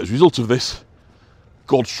as a result of this,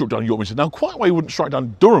 God struck down York Minster. Now, quite why he wouldn't strike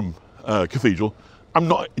down Durham Cathedral, I'm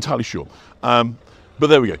not entirely sure. But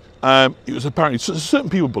there we go. It was apparently, certain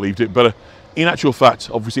people believed it, but in actual fact,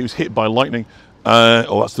 obviously it was hit by lightning,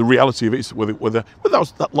 or that's the reality of it. Whether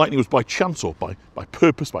that lightning was by chance or by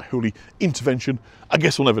purpose, by holy intervention, I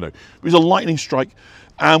guess we'll never know. It was a lightning strike,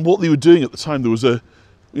 and what they were doing at the time, there was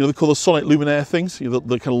they call the sonic luminaire things, the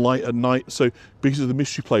kind of light at night. So because of the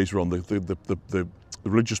mystery plays were on, the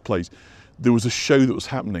religious plays, there was a show that was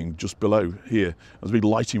happening just below here. There's a big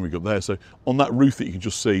lighting rig up there. So on that roof that you can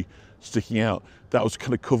just see sticking out, that was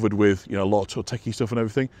kind of covered with a lot of techie stuff and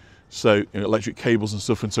everything. So electric cables and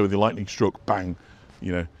stuff, and so when the lightning struck, bang,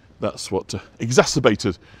 that's what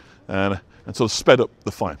exacerbated and sort of sped up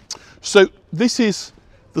the fire. So this is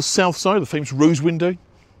the south side, the famous rose window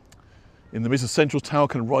in the midst of central tower,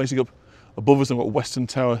 kind of rising up above us. And we've got a western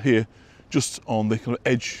tower here, just on the kind of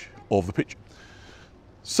edge of the picture.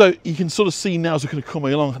 So you can sort of see now as we're kind of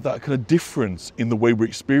coming along that kind of difference in the way we're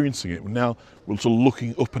experiencing it. Now we're sort of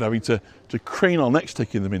looking up and having to crane our necks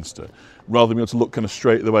taking the Minster, rather than being able to look kind of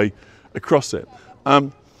straight the way across it.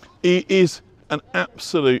 It is an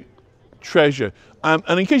absolute treasure. And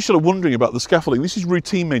in case you're sort of wondering about the scaffolding, this is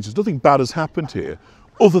routine maintenance. Nothing bad has happened here,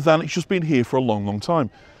 other than it's just been here for a long, long time.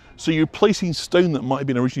 So you're replacing stone that might have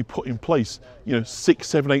been originally put in place, 600,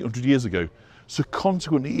 700, 800 years ago. So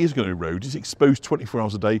consequently, it is going to erode. It's exposed 24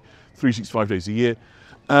 hours a day, 365 days a year.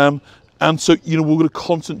 And so, we've got a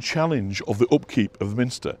constant challenge of the upkeep of the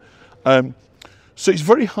Minster. So it's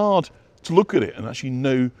very hard to look at it and actually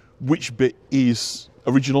know which bit is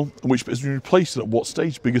original and which bit has been replaced and at what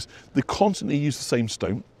stage, because they constantly use the same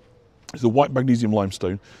stone. It's the white magnesium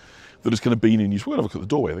limestone that has kind of been in use. We're going to have a look at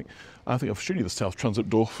the doorway, I think I've shown you the south transept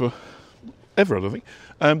door for ever, I don't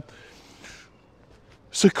think.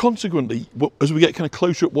 So consequently, as we get kind of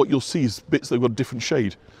closer up, what you'll see is bits that have got a different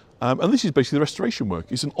shade. And this is basically the restoration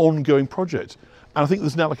work. It's an ongoing project. And I think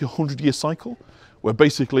there's now like a 100-year cycle where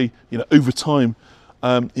basically, over time,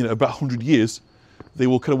 about 100 years, they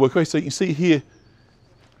will kind of work away. So you can see here,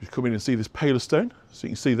 you come in and see this paler stone. So you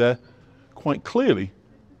can see there quite clearly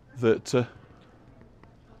that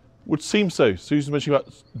would seem so. Susan mentioned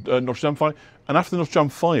about Notre Dame fire. And after the Notre Dame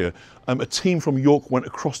fire, a team from York went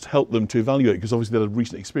across to help them to evaluate, because obviously they had a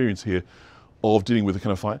recent experience here of dealing with the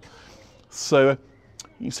kind of fire. So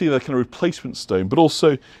You can see that kind of replacement stone, but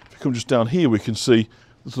also if you come just down here, we can see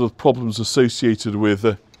the sort of problems associated with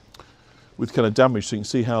kind of damage. So you can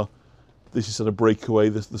see how this is sort of breakaway,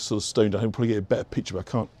 this sort of stone down here. I'll probably get a better picture, but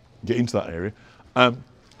I can't get into that area.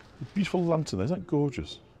 Beautiful lantern there, isn't that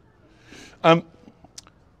gorgeous? It's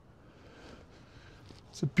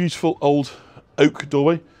a beautiful old oak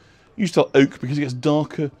doorway. You used to tell oak because it gets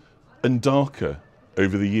darker and darker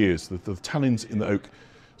over the years, the tannins in the oak.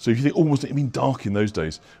 So if you think, oh, wasn't it mean dark in those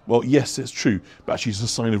days? Well, yes, it's true, but actually it's a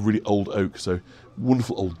sign of really old oak. So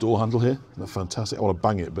wonderful old door handle here. That's fantastic. I want to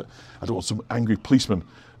bang it, but I don't want some angry policeman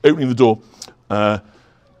opening the door. But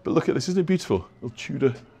look at this, isn't it beautiful? Little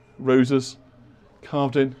Tudor roses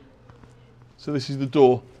carved in. So this is the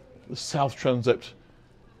door, the south transept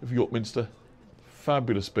of York Minster.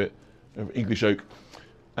 Fabulous bit of English oak.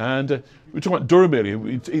 And we were talking about Durham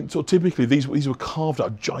earlier. So typically these were carved out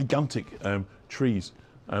of gigantic trees,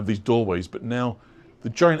 these doorways, but now the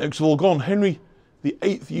giant oaks have all gone. Henry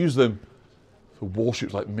VIII used them for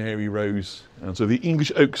warships like Mary Rose, and so the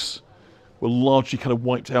English oaks were largely kind of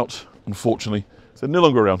wiped out, unfortunately. So they're no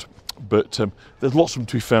longer around, but there's lots of them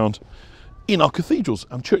to be found in our cathedrals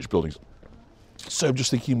and church buildings. So I'm just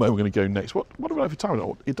thinking where we're going to go next. What do we have for time?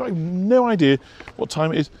 I have no idea what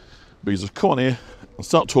time it is, but you just come on here and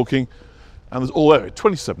start talking, and there's all there,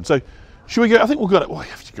 27. So should we go? I think we'll go. Well, we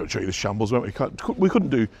have to go show you the shambles, won't we? We couldn't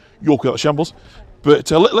do York without the shambles, but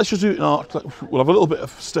let's just do it in arc. We'll have a little bit of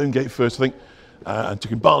Stonegate first, I think, and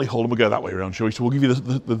taking Barley Hole, and we'll go that way around, shall we? So we'll give you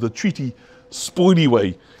the treaty spoily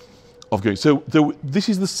way of going. So this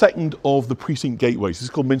is the second of the precinct gateways. This is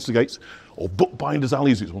called Minster Gates, or Bookbinders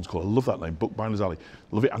Alley, as it's once called. I love that name, Bookbinders Alley.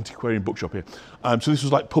 Love it, antiquarian bookshop here. So this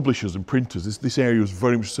was like publishers and printers. This area was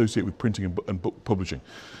very much associated with printing and book publishing.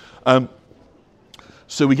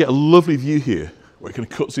 So we get a lovely view here, where it kind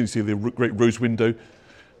of cuts in. You see the great rose window,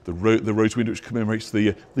 the rose window which commemorates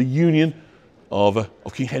the union of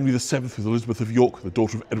King Henry VII with Elizabeth of York, the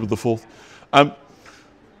daughter of Edward IV.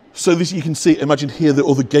 So this, you can see, imagine here the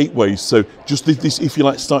other gateways. So just this, if you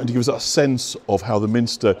like, starting to give us that sense of how the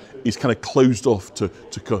Minster is kind of closed off to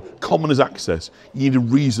commoners' access. You need a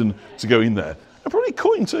reason to go in there. And probably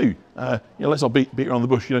coin too. Let's not beat around the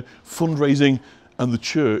bush. Fundraising and the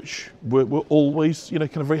church were always,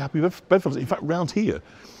 kind of very happy bedfellows. In fact, round here,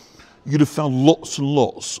 you'd have found lots and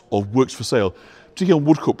lots of works for sale, particularly on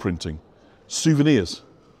woodcut printing, souvenirs.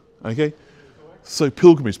 Okay. So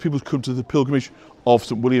pilgrimage, people who come to the pilgrimage of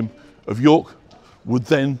St William of York would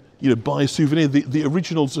then, buy a souvenir. The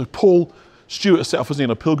originals, Paul Stewart set off as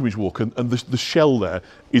in a pilgrimage walk, and the shell there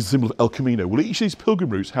is the symbol of El Camino. Well, each of these pilgrim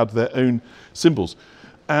routes had their own symbols,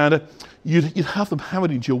 and you'd have them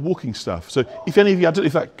hammered into your walking staff. So if any of you, I don't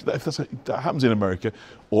know if that happens in America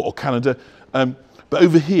or Canada, but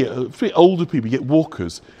over here, for older people, you get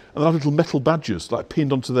walkers, and they have little metal badges like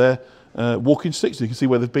pinned onto their walking sticks, so you can see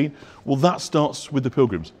where they've been. Well, that starts with the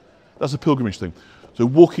pilgrims. That's a pilgrimage thing. So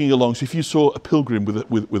walking along, so if you saw a pilgrim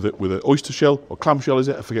with an oyster shell, or clam shell is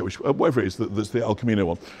it? I forget which, whatever it is, that's the El Camino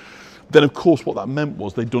one. Then of course what that meant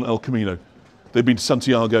was they'd done El Camino. They'd been to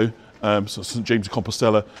Santiago, so St James of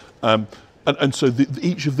Compostela, and so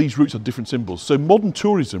each of these routes have different symbols. So modern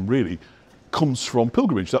tourism really comes from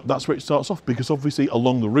pilgrimage. That's where it starts off, because obviously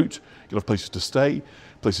along the route you'll have places to stay,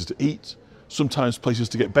 places to eat, sometimes places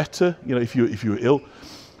to get better, if you were ill.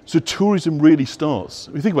 So tourism really starts.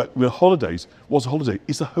 If you think about holidays, what's a holiday?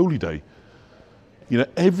 It's a holy day.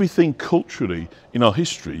 Everything culturally in our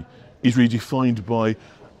history is really defined by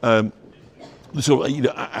our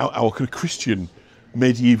kind of Christian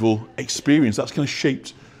medieval experience. That's kind of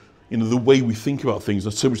shaped, the way we think about things,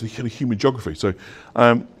 and so much of the kind of human geography. So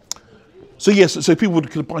people would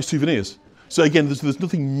kind of buy souvenirs. So again, there's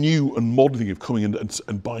nothing new and modern of coming in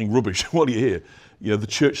and buying rubbish while you're here. The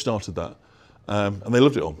church started that. And they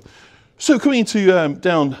loved it all. So coming into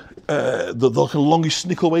down the kind of longest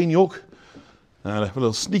Snickleway in York, and a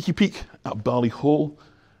little sneaky peek at Barley Hall,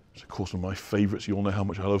 which is of course one of my favourites. You all know how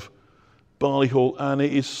much I love Barley Hall, and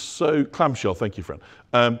it is so clamshell. Thank you, friend.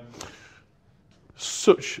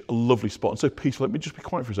 Such a lovely spot and so peaceful. Let me just be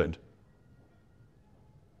quiet for a second.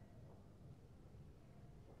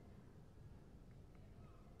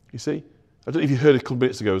 You see? I don't know if you heard a couple of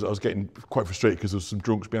minutes ago, I was getting quite frustrated because there was some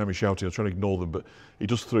drunks behind me shouting. I was trying to ignore them, but it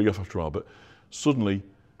does throw you off after a while. But suddenly,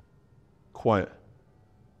 quiet.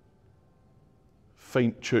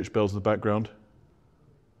 Faint church bells in the background.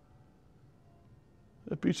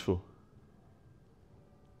 They're beautiful.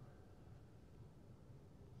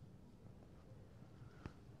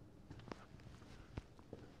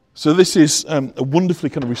 So this is a wonderfully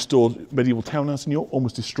kind of restored medieval townhouse in York,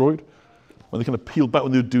 almost destroyed. When they kind of peeled back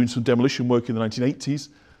when they were doing some demolition work in the 1980s.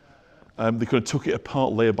 They kind of took it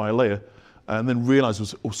apart layer by layer and then realised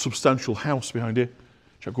there was a substantial house behind here.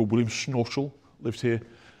 A chap called William Snorshall lived here.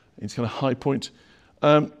 It's kind of high point.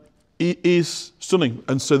 It is stunning,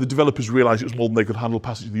 and so the developers realised it was more than they could handle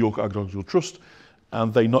passage to the York Archaeological Trust,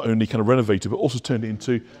 and they not only kind of renovated but also turned it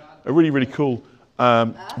into a really, really cool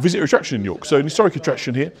visitor attraction in York. So an historic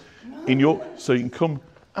attraction here in York, so you can come,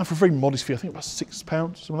 and for a very modest fee, I think about £6,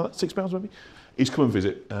 something like that, £6 maybe, is come and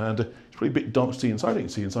visit. And it's probably a bit dark to see inside. You can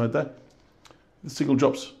see inside there. The signal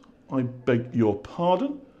drops, I beg your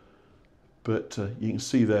pardon, but you can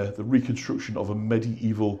see there the reconstruction of a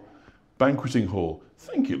medieval banqueting hall.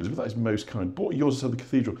 Thank you, Elizabeth, that is most kind. Bought yours outside the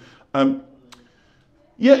cathedral.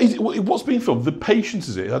 Yeah, what's being filmed? The Patience,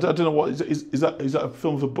 is it? I don't know what, is that a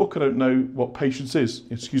film of a book? I don't know what Patience is.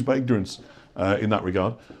 Excuse my ignorance in that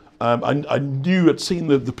regard. I knew I'd seen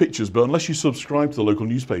the pictures, but unless you subscribe to the local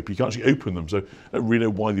newspaper, you can't actually open them. So I don't really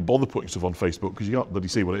know why they bother putting stuff on Facebook, because you can't bloody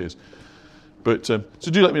see what it is. But so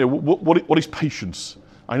do let me know, what is Patience?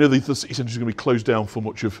 I know the city centre is going to be closed down for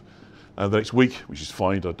much of the next week, which is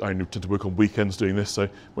fine. I tend to work on weekends doing this, so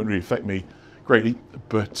it won't really affect me greatly.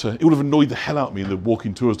 But it would have annoyed the hell out of me in the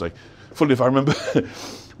walking tours day. Funnily enough, I remember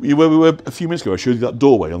where we were a few minutes ago, I showed you that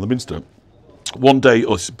doorway on the Minster. One day,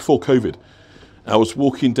 or before COVID, I was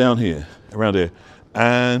walking down here, around here,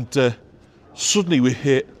 and suddenly we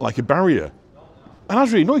hit like a barrier. And I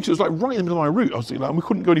was really annoyed because it was like right in the middle of my route. I was thinking, like, we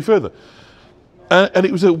couldn't go any further. And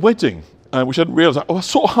it was a wedding, which I didn't realise. I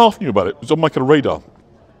sort of half knew about it. It was on my kind of radar,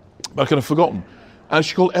 but I kind of forgotten. And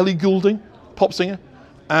she called Ellie Goulding, pop singer,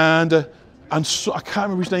 and so, I can't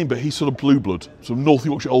remember his name, but he's sort of blue blood, sort of North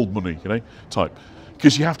Yorkshire old money, you know, type.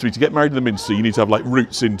 Because you have to get married in the Minster, you need to have like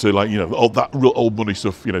roots into like, you know, all that real old money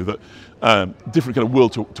stuff, you know, that different kind of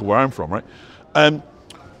world to where I'm from, right?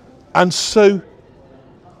 And so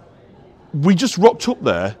we just rocked up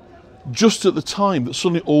there just at the time that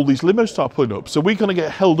suddenly all these limos start pulling up. So we kind of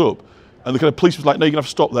get held up, and the kind of police was like, no, you're going to have to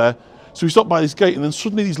stop there. So we stopped by this gate, and then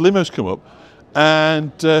suddenly these limos come up.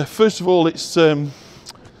 And first of all, it's, I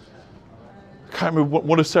can't remember,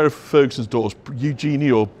 one of Sarah Ferguson's daughters, Eugenie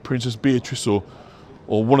or Princess Beatrice or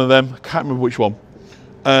one of them, I can't remember which one.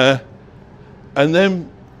 And then,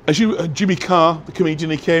 as Jimmy Carr, the comedian,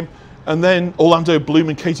 he came, and then Orlando Bloom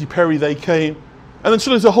and Katy Perry, they came. And then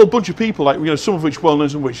suddenly there's a whole bunch of people, like, you know, some of which well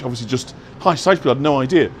known, and which obviously just high society people had no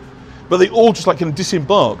idea. But they all just like kind of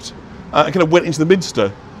disembarked and kind of went into the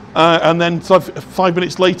Minster. And then 5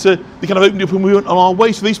 minutes later, they kind of opened up and we went on our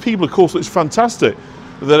way. So these people, of course, it's fantastic.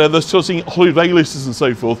 They're still seeing Hollywood A-listers and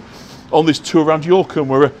so forth on this tour around York, and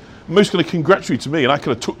were most kind of congratulatory to me. And I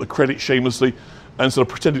kind of took the credit shamelessly and sort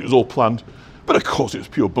of pretended it was all planned. But of course, it was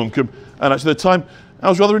pure bunkum. And actually, at the time, I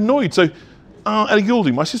was rather annoyed. So Ellie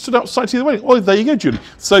Goulding, my sister, stood outside to see the wedding. Oh, there you go, Julie.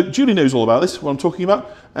 So Julie knows all about this, what I'm talking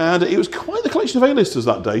about. And it was quite the collection of A-listers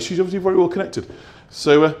that day. She's obviously very well connected.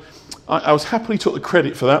 So I was happily took the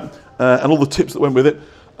credit for that and all the tips that went with it.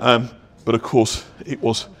 But of course, it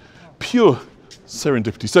was pure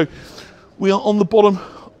serendipity. So we are on the bottom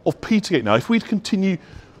of Petergate now. If we'd continue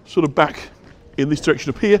sort of back in this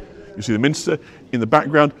direction up here, you see the Minster in the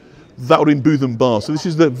background. That would be in Bootham Bar. So this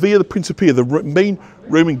is the Via the Principia, the main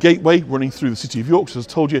Roman gateway running through the city of York. So as I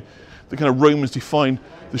told you, the kind of Romans defined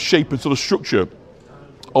the shape and sort of structure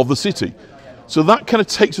of the city. So that kind of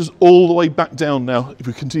takes us all the way back down now. If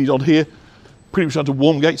we continued on here, pretty much down to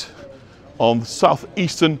Warmgate on the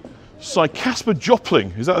southeastern side. Casper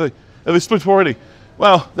Jopling, is that are they split up already?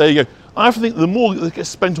 Well, there you go. I have to think the more that gets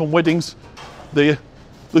spent on weddings, the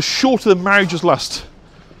shorter the marriages last.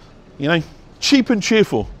 You know, cheap and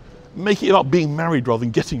cheerful. Make it about being married rather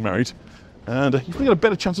than getting married, and you've probably got a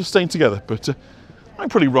better chance of staying together. But I'm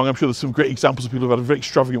probably wrong. I'm sure there's some great examples of people who've had very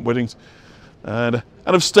extravagant weddings and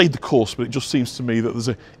have stayed the course, but it just seems to me that there's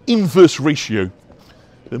an inverse ratio.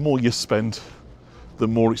 The more you spend, the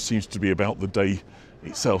more it seems to be about the day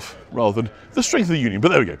itself rather than the strength of the union. But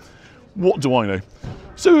there we go. What do I know?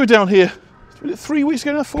 So we were down here 3 weeks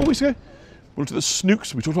ago now, 4 weeks ago. We looked at the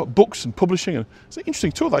Snooks, we talked about books and publishing, and it's an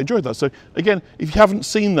interesting tour. I enjoyed that. So again, if you haven't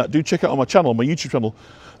seen that, do check out on my channel, my YouTube channel,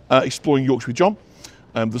 Exploring Yorkshire with John.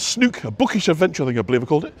 The Snook, a bookish adventure, I believe I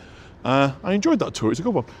called it. I enjoyed that tour. It's a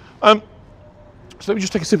good one. So let me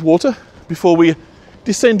just take a sip of water before we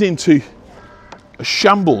descend into a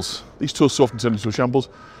shambles. These tours so often turn into a shambles,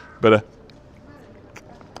 but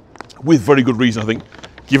with very good reason, I think,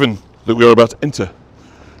 given that we are about to enter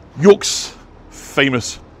York's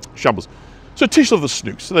famous shambles. So Tish of the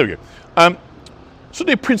Snooks, so there we go.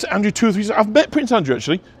 Sunday Prince Andrew 2 or 3 years. I've met Prince Andrew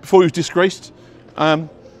actually, before he was disgraced.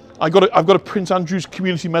 I've got a Prince Andrew's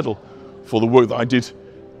Community Medal for the work that I did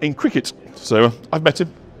in cricket. So I've met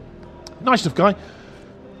him. Nice enough guy.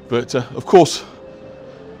 But of course,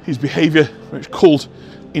 his behaviour, which called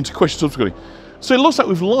into question subsequently. So it looks like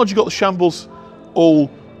we've largely got the shambles all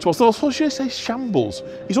to ourselves. Why should I say shambles?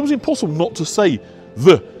 It's almost impossible not to say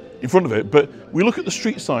the in front of it, but we look at the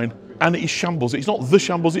street sign and it is shambles. It's not the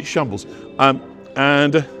shambles, it's shambles.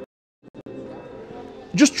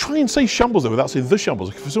 Just try and say shambles though without saying the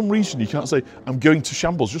shambles. For some reason you can't say I'm going to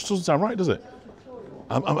shambles. Just doesn't sound right, does it?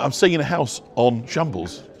 I'm staying in a house on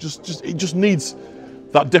shambles. It just needs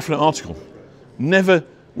that definite article. Never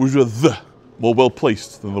was the more well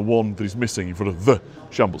placed than the one that is missing in front of the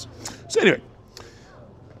shambles. So anyway,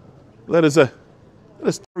 let us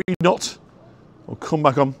carry not. We'll come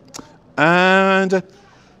back on. And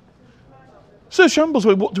so shambles,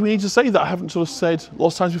 what do we need to say that I haven't sort of said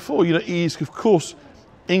lots of times before? You know, it is of course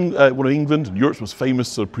one of England and Europe's most famous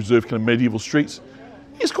sort of preserved kind of medieval streets.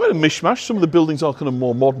 It's quite a mishmash. Some of the buildings are kind of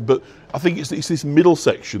more modern, but I think it's this middle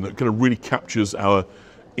section that kind of really captures our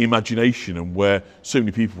imagination and where so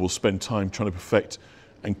many people will spend time trying to perfect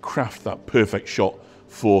and craft that perfect shot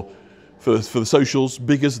for the socials,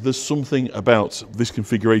 because there's something about this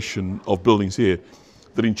configuration of buildings here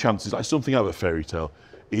that enchants. It's like something out of a fairy tale.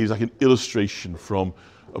 It is like an illustration from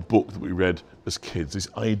a book that we read as kids. This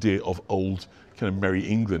idea of old kind of merry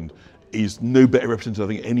England is no better represented, I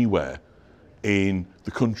think, anywhere in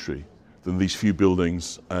the country than these few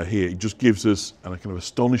buildings here. It just gives us a kind of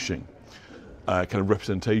astonishing kind of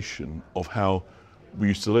representation of how we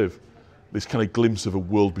used to live. This kind of glimpse of a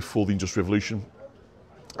world before the Industrial Revolution.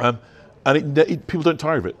 And people don't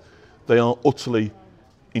tire of it. They are utterly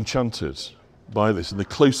enchanted by this. And the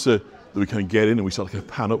closer that we kind of get in and we start to kind of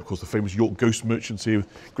pan up, of course, the famous York ghost merchants here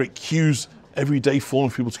with great queues every day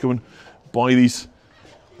forming for people to come and buy these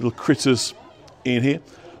little critters in here.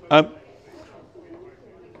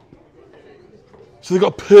 So they've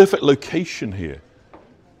got a perfect location here.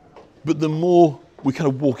 But the more we kind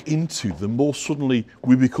of walk into, the more suddenly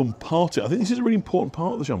we become part of it. I think this is a really important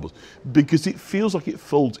part of the shambles because it feels like it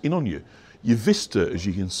folds in on you. Your vista, as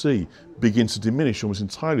you can see, begins to diminish almost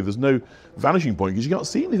entirely. There's no vanishing point because you can't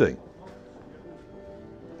see anything.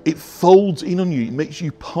 It folds in on you. It makes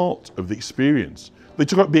you part of the experience. They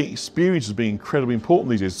talk about being experienced as being incredibly important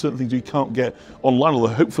these days. Certain things you can't get online,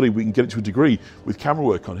 although hopefully we can get it to a degree with camera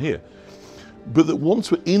work on here. But that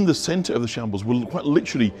once we're in the centre of the shambles, we're quite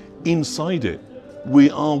literally inside it.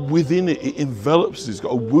 We are within it. It envelops us. It's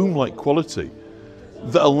got a womb-like quality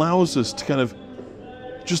that allows us to kind of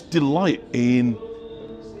just delight in.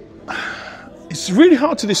 It's really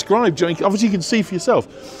hard to describe, Joe. Obviously, you can see for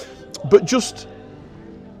yourself, but just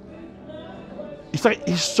it's like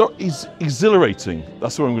it's exhilarating.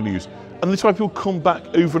 That's what I'm going to use, and that's why people come back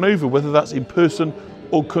over and over, whether that's in person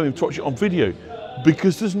or coming to watch it on video,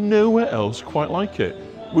 because there's nowhere else quite like it.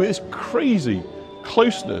 With this crazy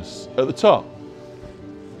closeness at the top.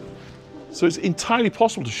 So it's entirely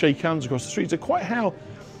possible to shake hands across the streets. So quite how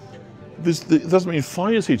there doesn't mean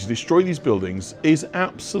fires here to destroy these buildings is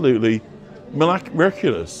absolutely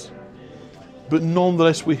miraculous. But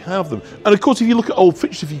nonetheless, we have them. And of course, if you look at old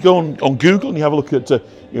pictures, if you go on Google and you have a look at the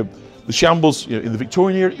shambles in the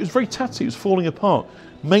Victorian era, it was very tatty, it was falling apart.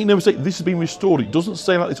 Make no mistake, this has been restored. It doesn't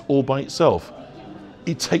stay like this all by itself.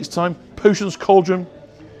 It takes time. Potions Cauldron.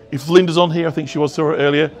 If Linda's on here, I think she was, saw her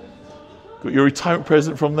earlier. Got your retirement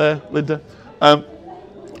present from there, Linda, on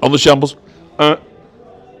the shambles. But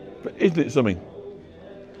isn't it something?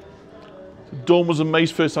 Dawn was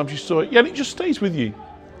amazed first time she saw it. Yeah, and it just stays with you.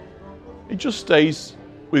 It just stays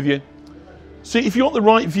with you. See, if you want the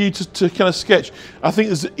right view to kind of sketch, I think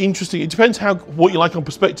it's interesting. It depends what you like on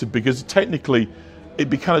perspective, because technically it'd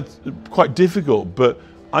be kind of quite difficult, but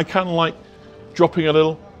I kind of like dropping a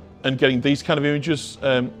little and getting these kind of images.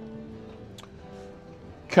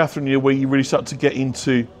 Catherine, where you really start to get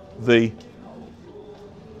into the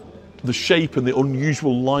shape and the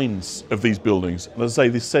unusual lines of these buildings. And as I say,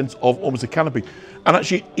 this sense of almost a canopy. And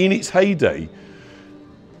actually, in its heyday,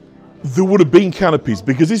 there would have been canopies,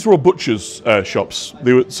 because these were all butchers' shops.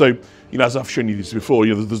 They were, so, as I've shown you this before,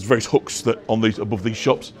 there's various hooks that above these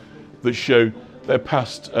shops that show their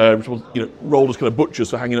past, rolled as kind of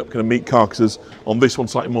butchers for hanging up kind of meat carcasses. On this one,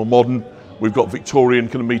 slightly more modern, we've got Victorian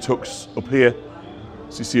kind of meat hooks up here.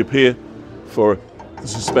 So you see up here for the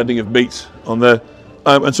suspending of meat on there.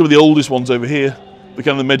 And some of the oldest ones over here, the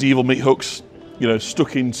kind of the medieval meat hooks,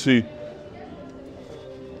 stuck into,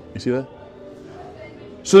 you see there?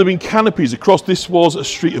 So there have been canopies across. This was a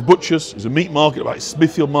street of butchers. It was a meat market, like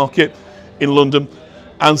Smithfield Market in London.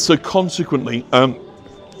 And so consequently,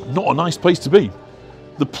 not a nice place to be.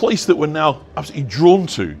 The place that we're now absolutely drawn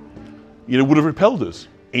to, would have repelled us.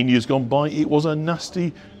 In years gone by, it was a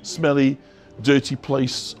nasty, smelly, dirty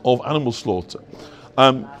place of animal slaughter.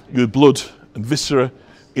 With blood and viscera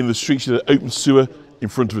in the streets, you know, open sewer in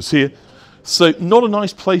front of us here. So not a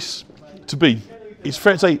nice place to be. It's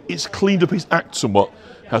fair to say it's cleaned up its act somewhat,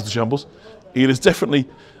 has the Shambles. It has definitely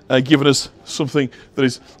given us something that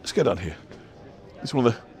is, let's go down here. It's one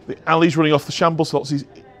of the alleys running off the Shambles, lots of these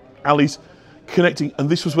alleys connecting, and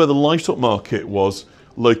this was where the livestock market was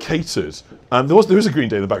located. And there is a green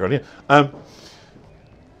day in the background here.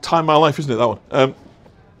 Time of my life, isn't it, that one?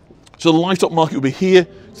 So the livestock market will be here.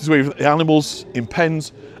 This is where the animals in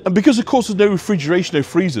pens. And because, of course, there's no refrigeration, no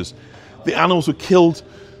freezers, the animals were killed,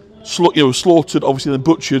 slaughtered, obviously, then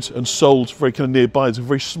butchered and sold very kind of nearby. It's a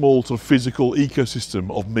very small sort of physical ecosystem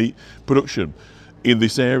of meat production in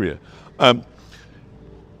this area.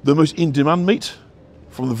 The most in-demand meat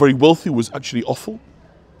from the very wealthy was actually offal.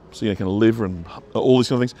 So, you know, kind of liver and all these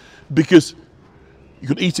kind of things. Because you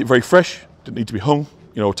could eat it very fresh, didn't need to be hung,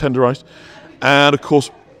 you know, or tenderized. And, of course,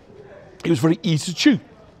 it was very easy to chew.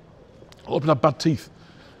 A lot of people had bad teeth.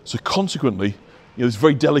 So consequently, you know, these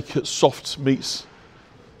very delicate, soft meats,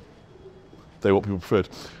 they're what people preferred.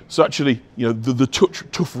 So actually, you know, the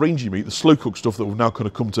tough, rangy meat, the slow cooked stuff that we've now kind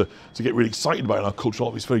of come to get really excited about in our culture,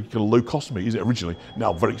 all this very kind of low cost meat, is it originally?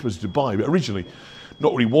 Now very expensive to buy, but originally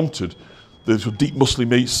not really wanted. The sort of deep muscly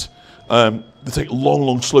meats, they take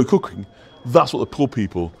long slow cooking. That's what the poor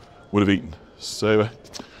people would have eaten. So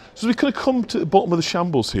we kind of come to the bottom of the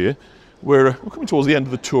Shambles here, where we're coming towards the end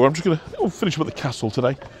of the tour. I'm just going to finish up at the castle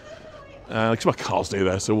today. Because my car's near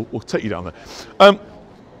there, so we'll take you down there.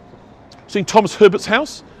 Seeing Thomas Herbert's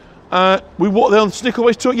house. We walked there on the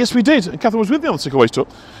Snickleways tour. Yes, we did. And Catherine was with me on the Snickleways tour.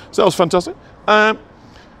 So that was fantastic.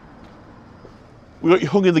 We got you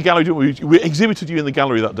hung in the gallery, didn't we? We exhibited you in the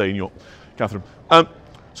gallery that day in York, Catherine.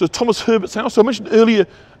 So Thomas Herbert's house. So I mentioned earlier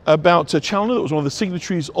about Challoner. That was one of the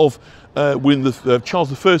signatories of when the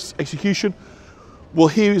Charles I's execution. Well,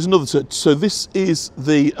 here is another. So this is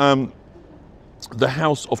the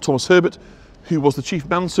house of Thomas Herbert, who was the chief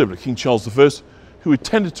manservant of King Charles I, who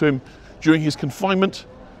attended to him during his confinement.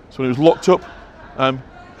 So when he was locked up,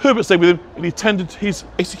 Herbert stayed with him and he attended his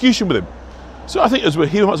execution with him. So I think as we're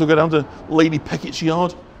here, we might as well go down to Lady Peckett's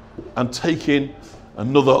yard and take in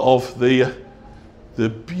another of the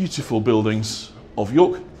beautiful buildings of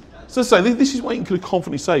York. So to say, this is why you can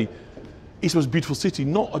confidently say it's the most beautiful city,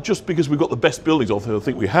 not just because we've got the best buildings, although I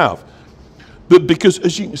think we have, but because,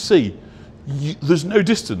 as you can see, there's no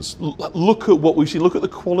distance. Look at what we've seen. Look at the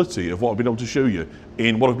quality of what I've been able to show you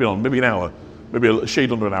in what I've been on, maybe an hour, maybe a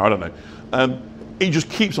shade under an hour, I don't know. It just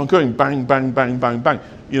keeps on going, bang, bang, bang, bang, bang.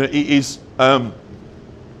 You know, it is,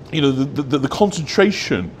 you know, the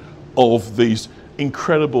concentration of these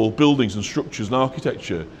incredible buildings and structures and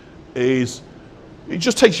architecture is, it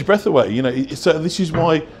just takes your breath away. You know, this is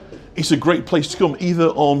why it's a great place to come, either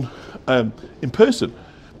on in person,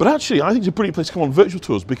 but actually I think it's a brilliant place to come on virtual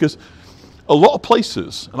tours, because a lot of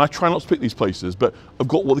places, and I try not to pick these places, but I've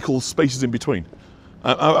got what they call spaces in between.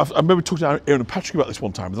 I remember talking to Aaron and Patrick about this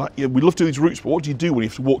one time. Like, yeah, we love to do these routes, but what do you do when you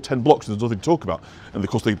have to walk 10 blocks and there's nothing to talk about? And of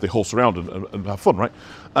course they horse around and have fun, right?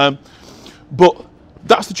 But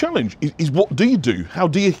that's the challenge, is what do you do? How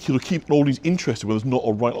do you keep an audience interested when there's not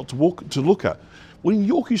a right lot to look at? Well, in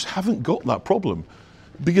York, you just haven't got that problem.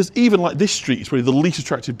 Because even like this street is probably the least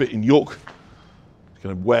attractive bit in York. It's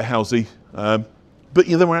kind of warehousey. But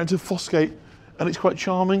you know, then we're out to Fossgate, and it's quite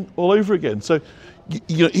charming all over again. So,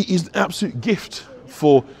 you know, it is an absolute gift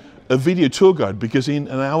for a video tour guide, because in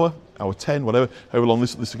an hour 10, whatever, however long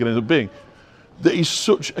this is going to end up being, there is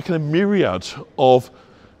such a kind of myriad of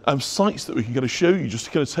sites that we can kind of show you, just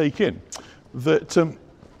to kind of take in, that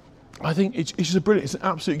I think it's just it's an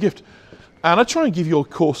absolute gift. And I try and give you, of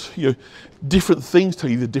course, you know, different things, tell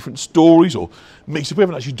you the different stories or mix up. We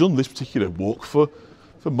haven't actually done this particular walk for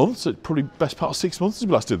months. It's probably best part of 6 months since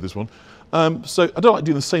we last did this one. So I don't like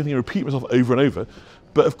doing the same thing and repeat myself over and over.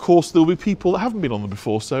 But of course, there will be people that haven't been on them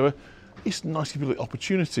before. So it's nice to give you the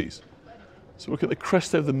opportunities. So look at the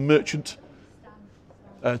crest of the Merchant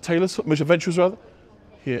Adventurers rather,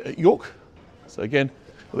 here at York. So again,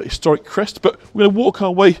 the historic crest. But we're going to walk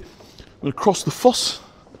our way. We're going to cross the Foss.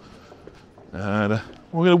 And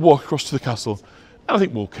we're going to walk across to the castle, and I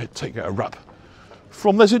think we'll take a wrap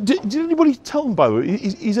from there. So did anybody tell them, by the way,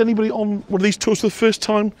 is anybody on one of these tours for the first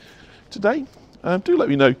time today? Do let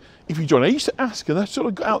me know if you join. I used to ask, and I sort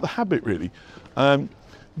of got out the habit really,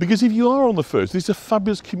 because if you are on the first, this is a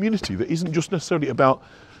fabulous community that isn't just necessarily about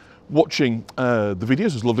watching the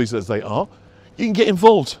videos, as lovely as they are. You can get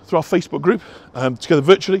involved through our Facebook group, together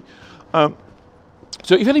virtually. So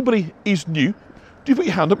if anybody is new, do put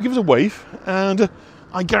your hand up, give us a wave, and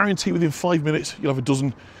I guarantee within 5 minutes you'll have a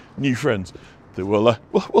dozen new friends that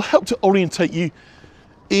will help to orientate you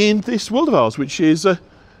in this world of ours, which is a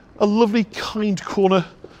lovely, kind corner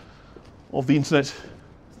of the internet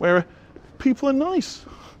where people are nice.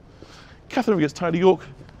 Catherine gets tired of York.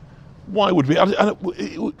 Why would we?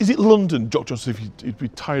 Is it London, Jock Johnson, if you'd be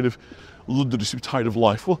tired of London, just be tired of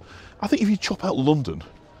life? Well, I think if you chop out London,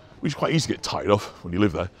 which is quite easy to get tired of when you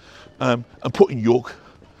live there, and put in York,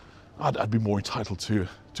 I'd be more entitled to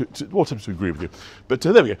attempts to agree with you. But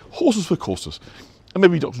there we go, horses for courses. And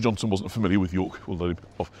maybe Dr. Johnson wasn't familiar with York, we'll let him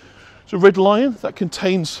off. So Red Lion, that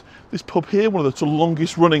contains this pub here, one of the sort of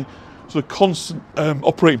longest running, sort of constant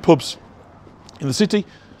operating pubs in the city.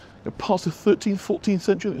 Past the 13th, 14th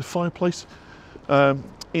century, there's a fireplace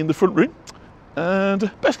in the front room.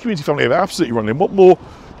 And best community family ever, absolutely running. What more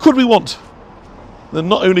could we want than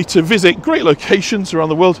not only to visit great locations around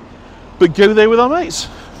the world, but go there with our mates?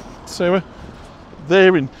 So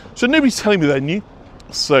they're in. So nobody's telling me they're new.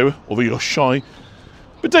 So although you're shy,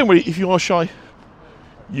 but don't worry, if you are shy,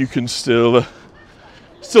 you can still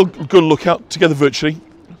go and look out together virtually,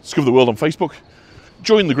 discover the world on Facebook,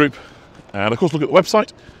 join the group, and of course look at the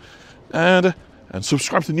website, and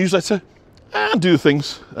subscribe to the newsletter, and do the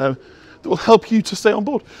things that will help you to stay on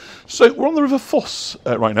board. So we're on the River Foss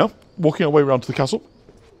right now, walking our way around to the castle.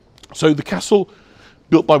 So the castle,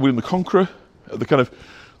 built by William the Conqueror, at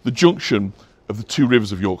the junction of the two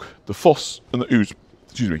rivers of York, the Foss and the Ouse,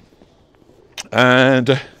 excuse me.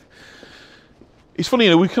 And it's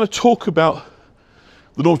funny, we kind of talk about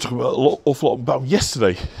the Norman, talk about awful lot about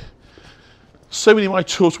yesterday. So many of my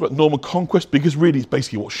talks about Norman conquest, because really it's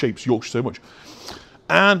basically what shapes Yorkshire so much.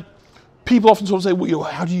 And people often sort of say, well,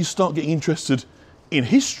 how do you start getting interested in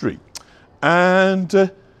history? And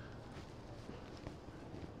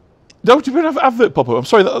don't you have an advert pop up? I'm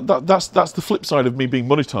sorry, that's the flip side of me being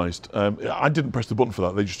monetised. I didn't press the button for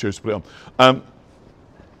that, they just chose to put it on.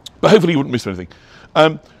 But hopefully you wouldn't miss anything.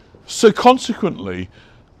 So consequently,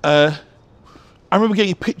 I remember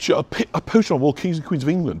getting a poster on the wall, Kings and Queens of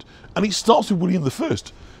England, and it starts with William I,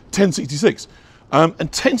 1066. And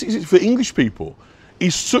 1066 for English people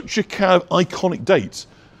is such a kind of iconic date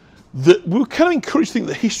that we were kind of encouraged to think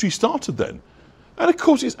that history started then. And of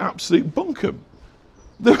course it's absolute bunkum.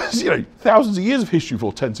 There was, thousands of years of history before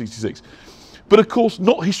 1066. But of course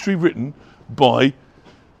not history written by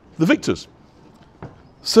the victors.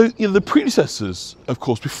 So, the predecessors, of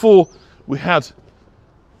course, before we had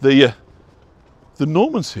the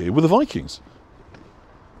Normans here, were the Vikings.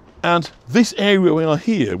 And this area we are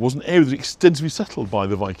here was an area that was extensively settled by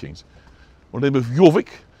the Vikings. On the name of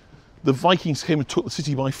York, the Vikings came and took the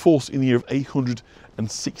city by force in the year of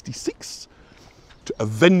 866 to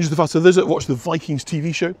avenge the fact. So those that watch the Vikings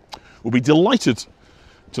TV show will be delighted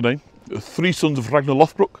to know the three sons of Ragnar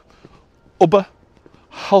Lothbrok, Ubba,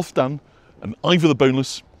 Halfdan, and Ivor the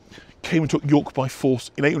Boneless came and took York by force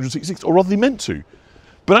in 866, or rather they meant to.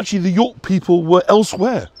 But actually the York people were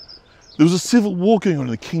elsewhere. There was a civil war going on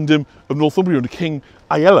in the kingdom of Northumbria under King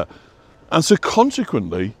Aella. And so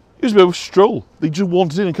consequently, it was a bit of a stroll. They just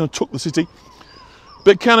wandered in and kind of took the city.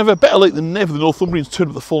 But kind of a better late than never, the Northumbrians turned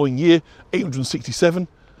up the following year, 867.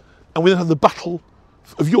 And we then had the Battle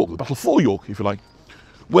of York, the Battle for York, if you like,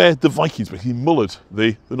 where the Vikings basically mullered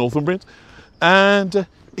the Northumbrians. And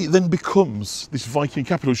it then becomes this Viking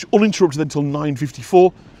capital, which is uninterrupted until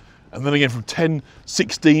 954, and then again from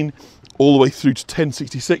 1016 all the way through to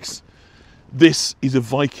 1066. This is a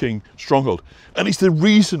Viking stronghold, and it's the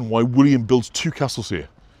reason why William builds two castles here.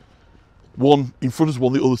 One in front of us,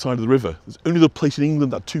 one on the other side of the river. There's only the place in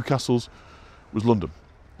England that had two castles was London,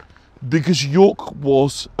 because York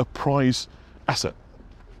was a prize asset.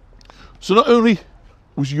 So not only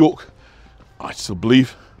was York, I still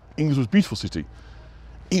believe, England's most beautiful city,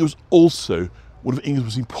 it was also one of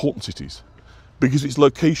England's most important cities because of its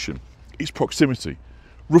location, its proximity.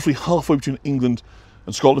 Roughly halfway between England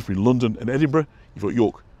and Scotland, between London and Edinburgh, you've got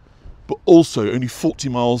York, but also only 40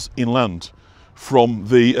 miles inland from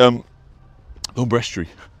the Humber Estuary,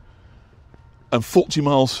 and 40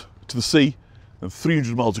 miles to the sea, and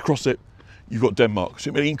 300 miles across it, you've got Denmark. So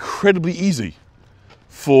it made it incredibly easy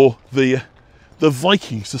for the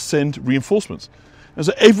Vikings to send reinforcements. And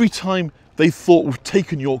so every time they thought we've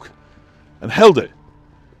taken York and held it,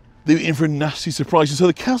 they were in for a nasty surprise. And so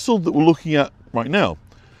the castle that we're looking at right now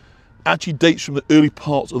actually dates from the early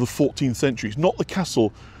parts of the 14th century. It's not the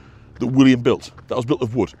castle that William built. That was built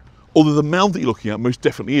of wood. Although the mound that you're looking at most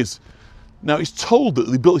definitely is. Now it's told that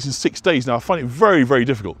they built this in 6 days. Now I find it very, very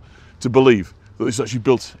difficult to believe that this was actually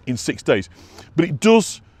built in 6 days. But it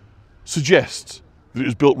does suggest that it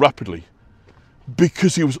was built rapidly,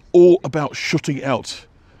 because it was all about shutting out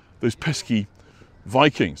those pesky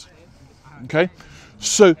Vikings. Okay?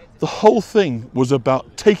 So the whole thing was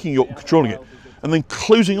about taking York and controlling it, and then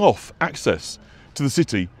closing off access to the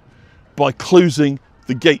city by closing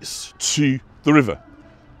the gates to the river.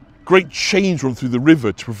 Great chains run through the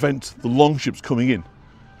river to prevent the longships coming in.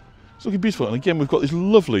 It's looking beautiful, and again we've got these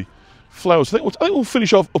lovely flowers. I think we'll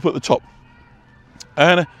finish off up at the top.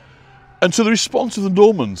 And so the response of the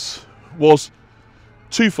Normans was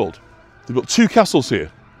twofold. They built 2 castles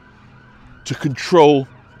here to control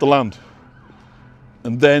the land,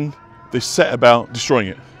 and then they set about destroying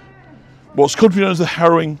it. What's come to be known as the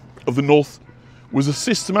Harrowing of the North was a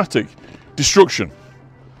systematic destruction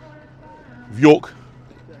of York,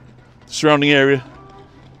 the surrounding area,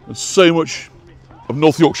 and so much of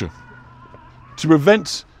North Yorkshire to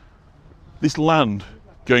prevent this land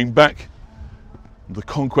going back to the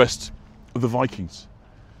conquest of the Vikings.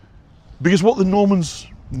 Because what the Normans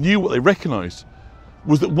knew, what they recognised,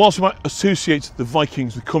 was that whilst we might associate the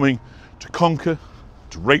Vikings with coming to conquer,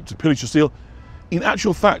 to rape, to pillage, to steal, in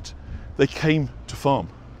actual fact, they came to farm.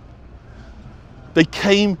 They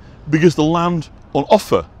came because the land on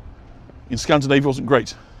offer in Scandinavia wasn't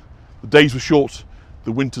great. The days were short,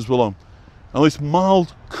 the winters were long. And this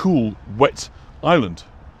mild, cool, wet island,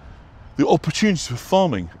 the opportunity for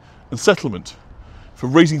farming and settlement, for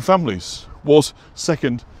raising families, was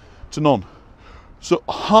second to none. So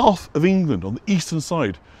half of England on the eastern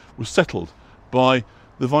side was settled by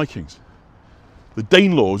the Vikings. The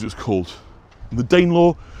Danelaw, as it was called. And the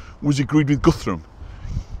Danelaw was agreed with Guthrum,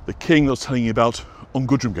 the king that I was telling you about on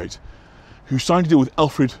Goodramgate, who signed a deal with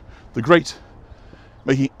Alfred the Great,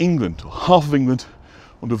 making England, or half of England,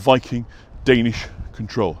 under Viking Danish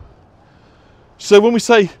control. So when we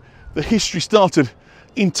say the history started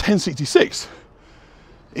in 1066,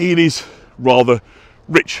 it is rather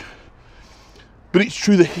rich. But it's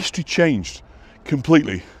true that history changed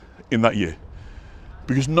completely in that year.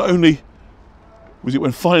 Because not only was it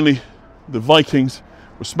when finally the Vikings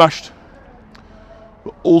were smashed,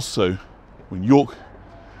 but also when York,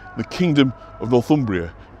 the kingdom of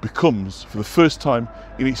Northumbria, becomes, for the first time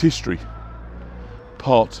in its history,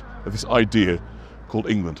 part of this idea called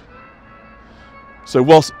England. So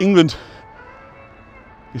whilst England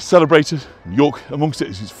is celebrated, and York amongst it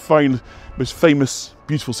is its most famous,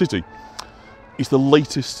 beautiful city, it's the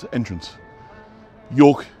latest entrance.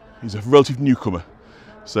 York is a relative newcomer.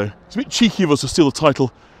 So it's a bit cheeky of us to steal the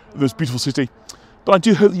title of this beautiful city, but I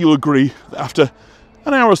do hope that you'll agree that after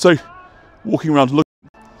an hour or so walking around looking,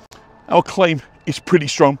 our claim is pretty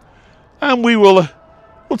strong, and we'll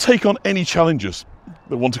take on any challenges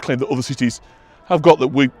that want to claim that other cities have got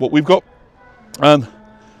what we've got.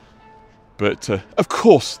 But of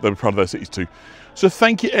course they'll be proud of their cities too. So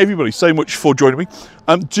thank you everybody so much for joining me.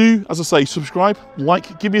 Do, as I say, subscribe,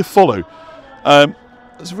 like, give me a follow.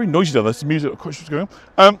 It's very noisy down there. There's some music. I'm quite sure what's going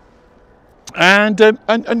on.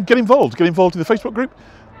 And get involved. Get involved in the Facebook group.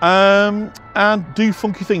 And do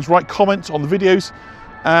funky things. Write comments on the videos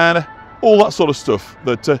and all that sort of stuff.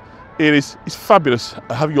 It's fabulous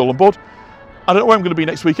having you all on board. I don't know where I'm going to be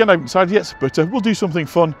next weekend. I haven't decided yet, but we'll do something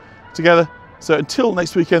fun together. So until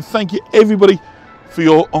next weekend, thank you everybody for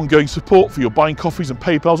your ongoing support, for your buying coffees and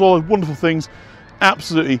PayPals, all those wonderful things.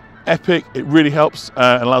 Absolutely epic. It really helps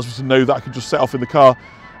and allows me to know that I can just set off in the car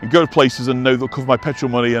and go to places and know they'll cover my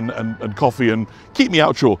petrol money and coffee and keep me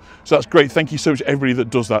out shore. So that's great. Thank you so much to everybody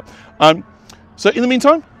that does that. So in the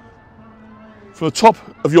meantime, from the top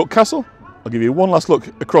of York Castle, I'll give you one last look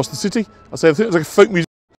across the city. I think there's like a folk music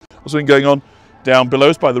or something going on down below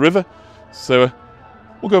us by the river. So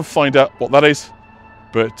we'll go and find out what that is.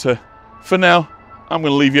 But for now, I'm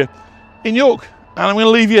going to leave you in York, and I'm going to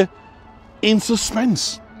leave you in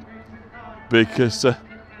suspense because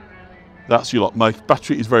that's your lot. My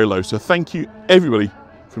battery is very low. So thank you everybody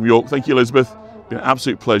from York. Thank you, Elizabeth. It's been an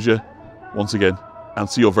absolute pleasure once again, and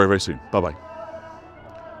see you all very, very soon. Bye-bye.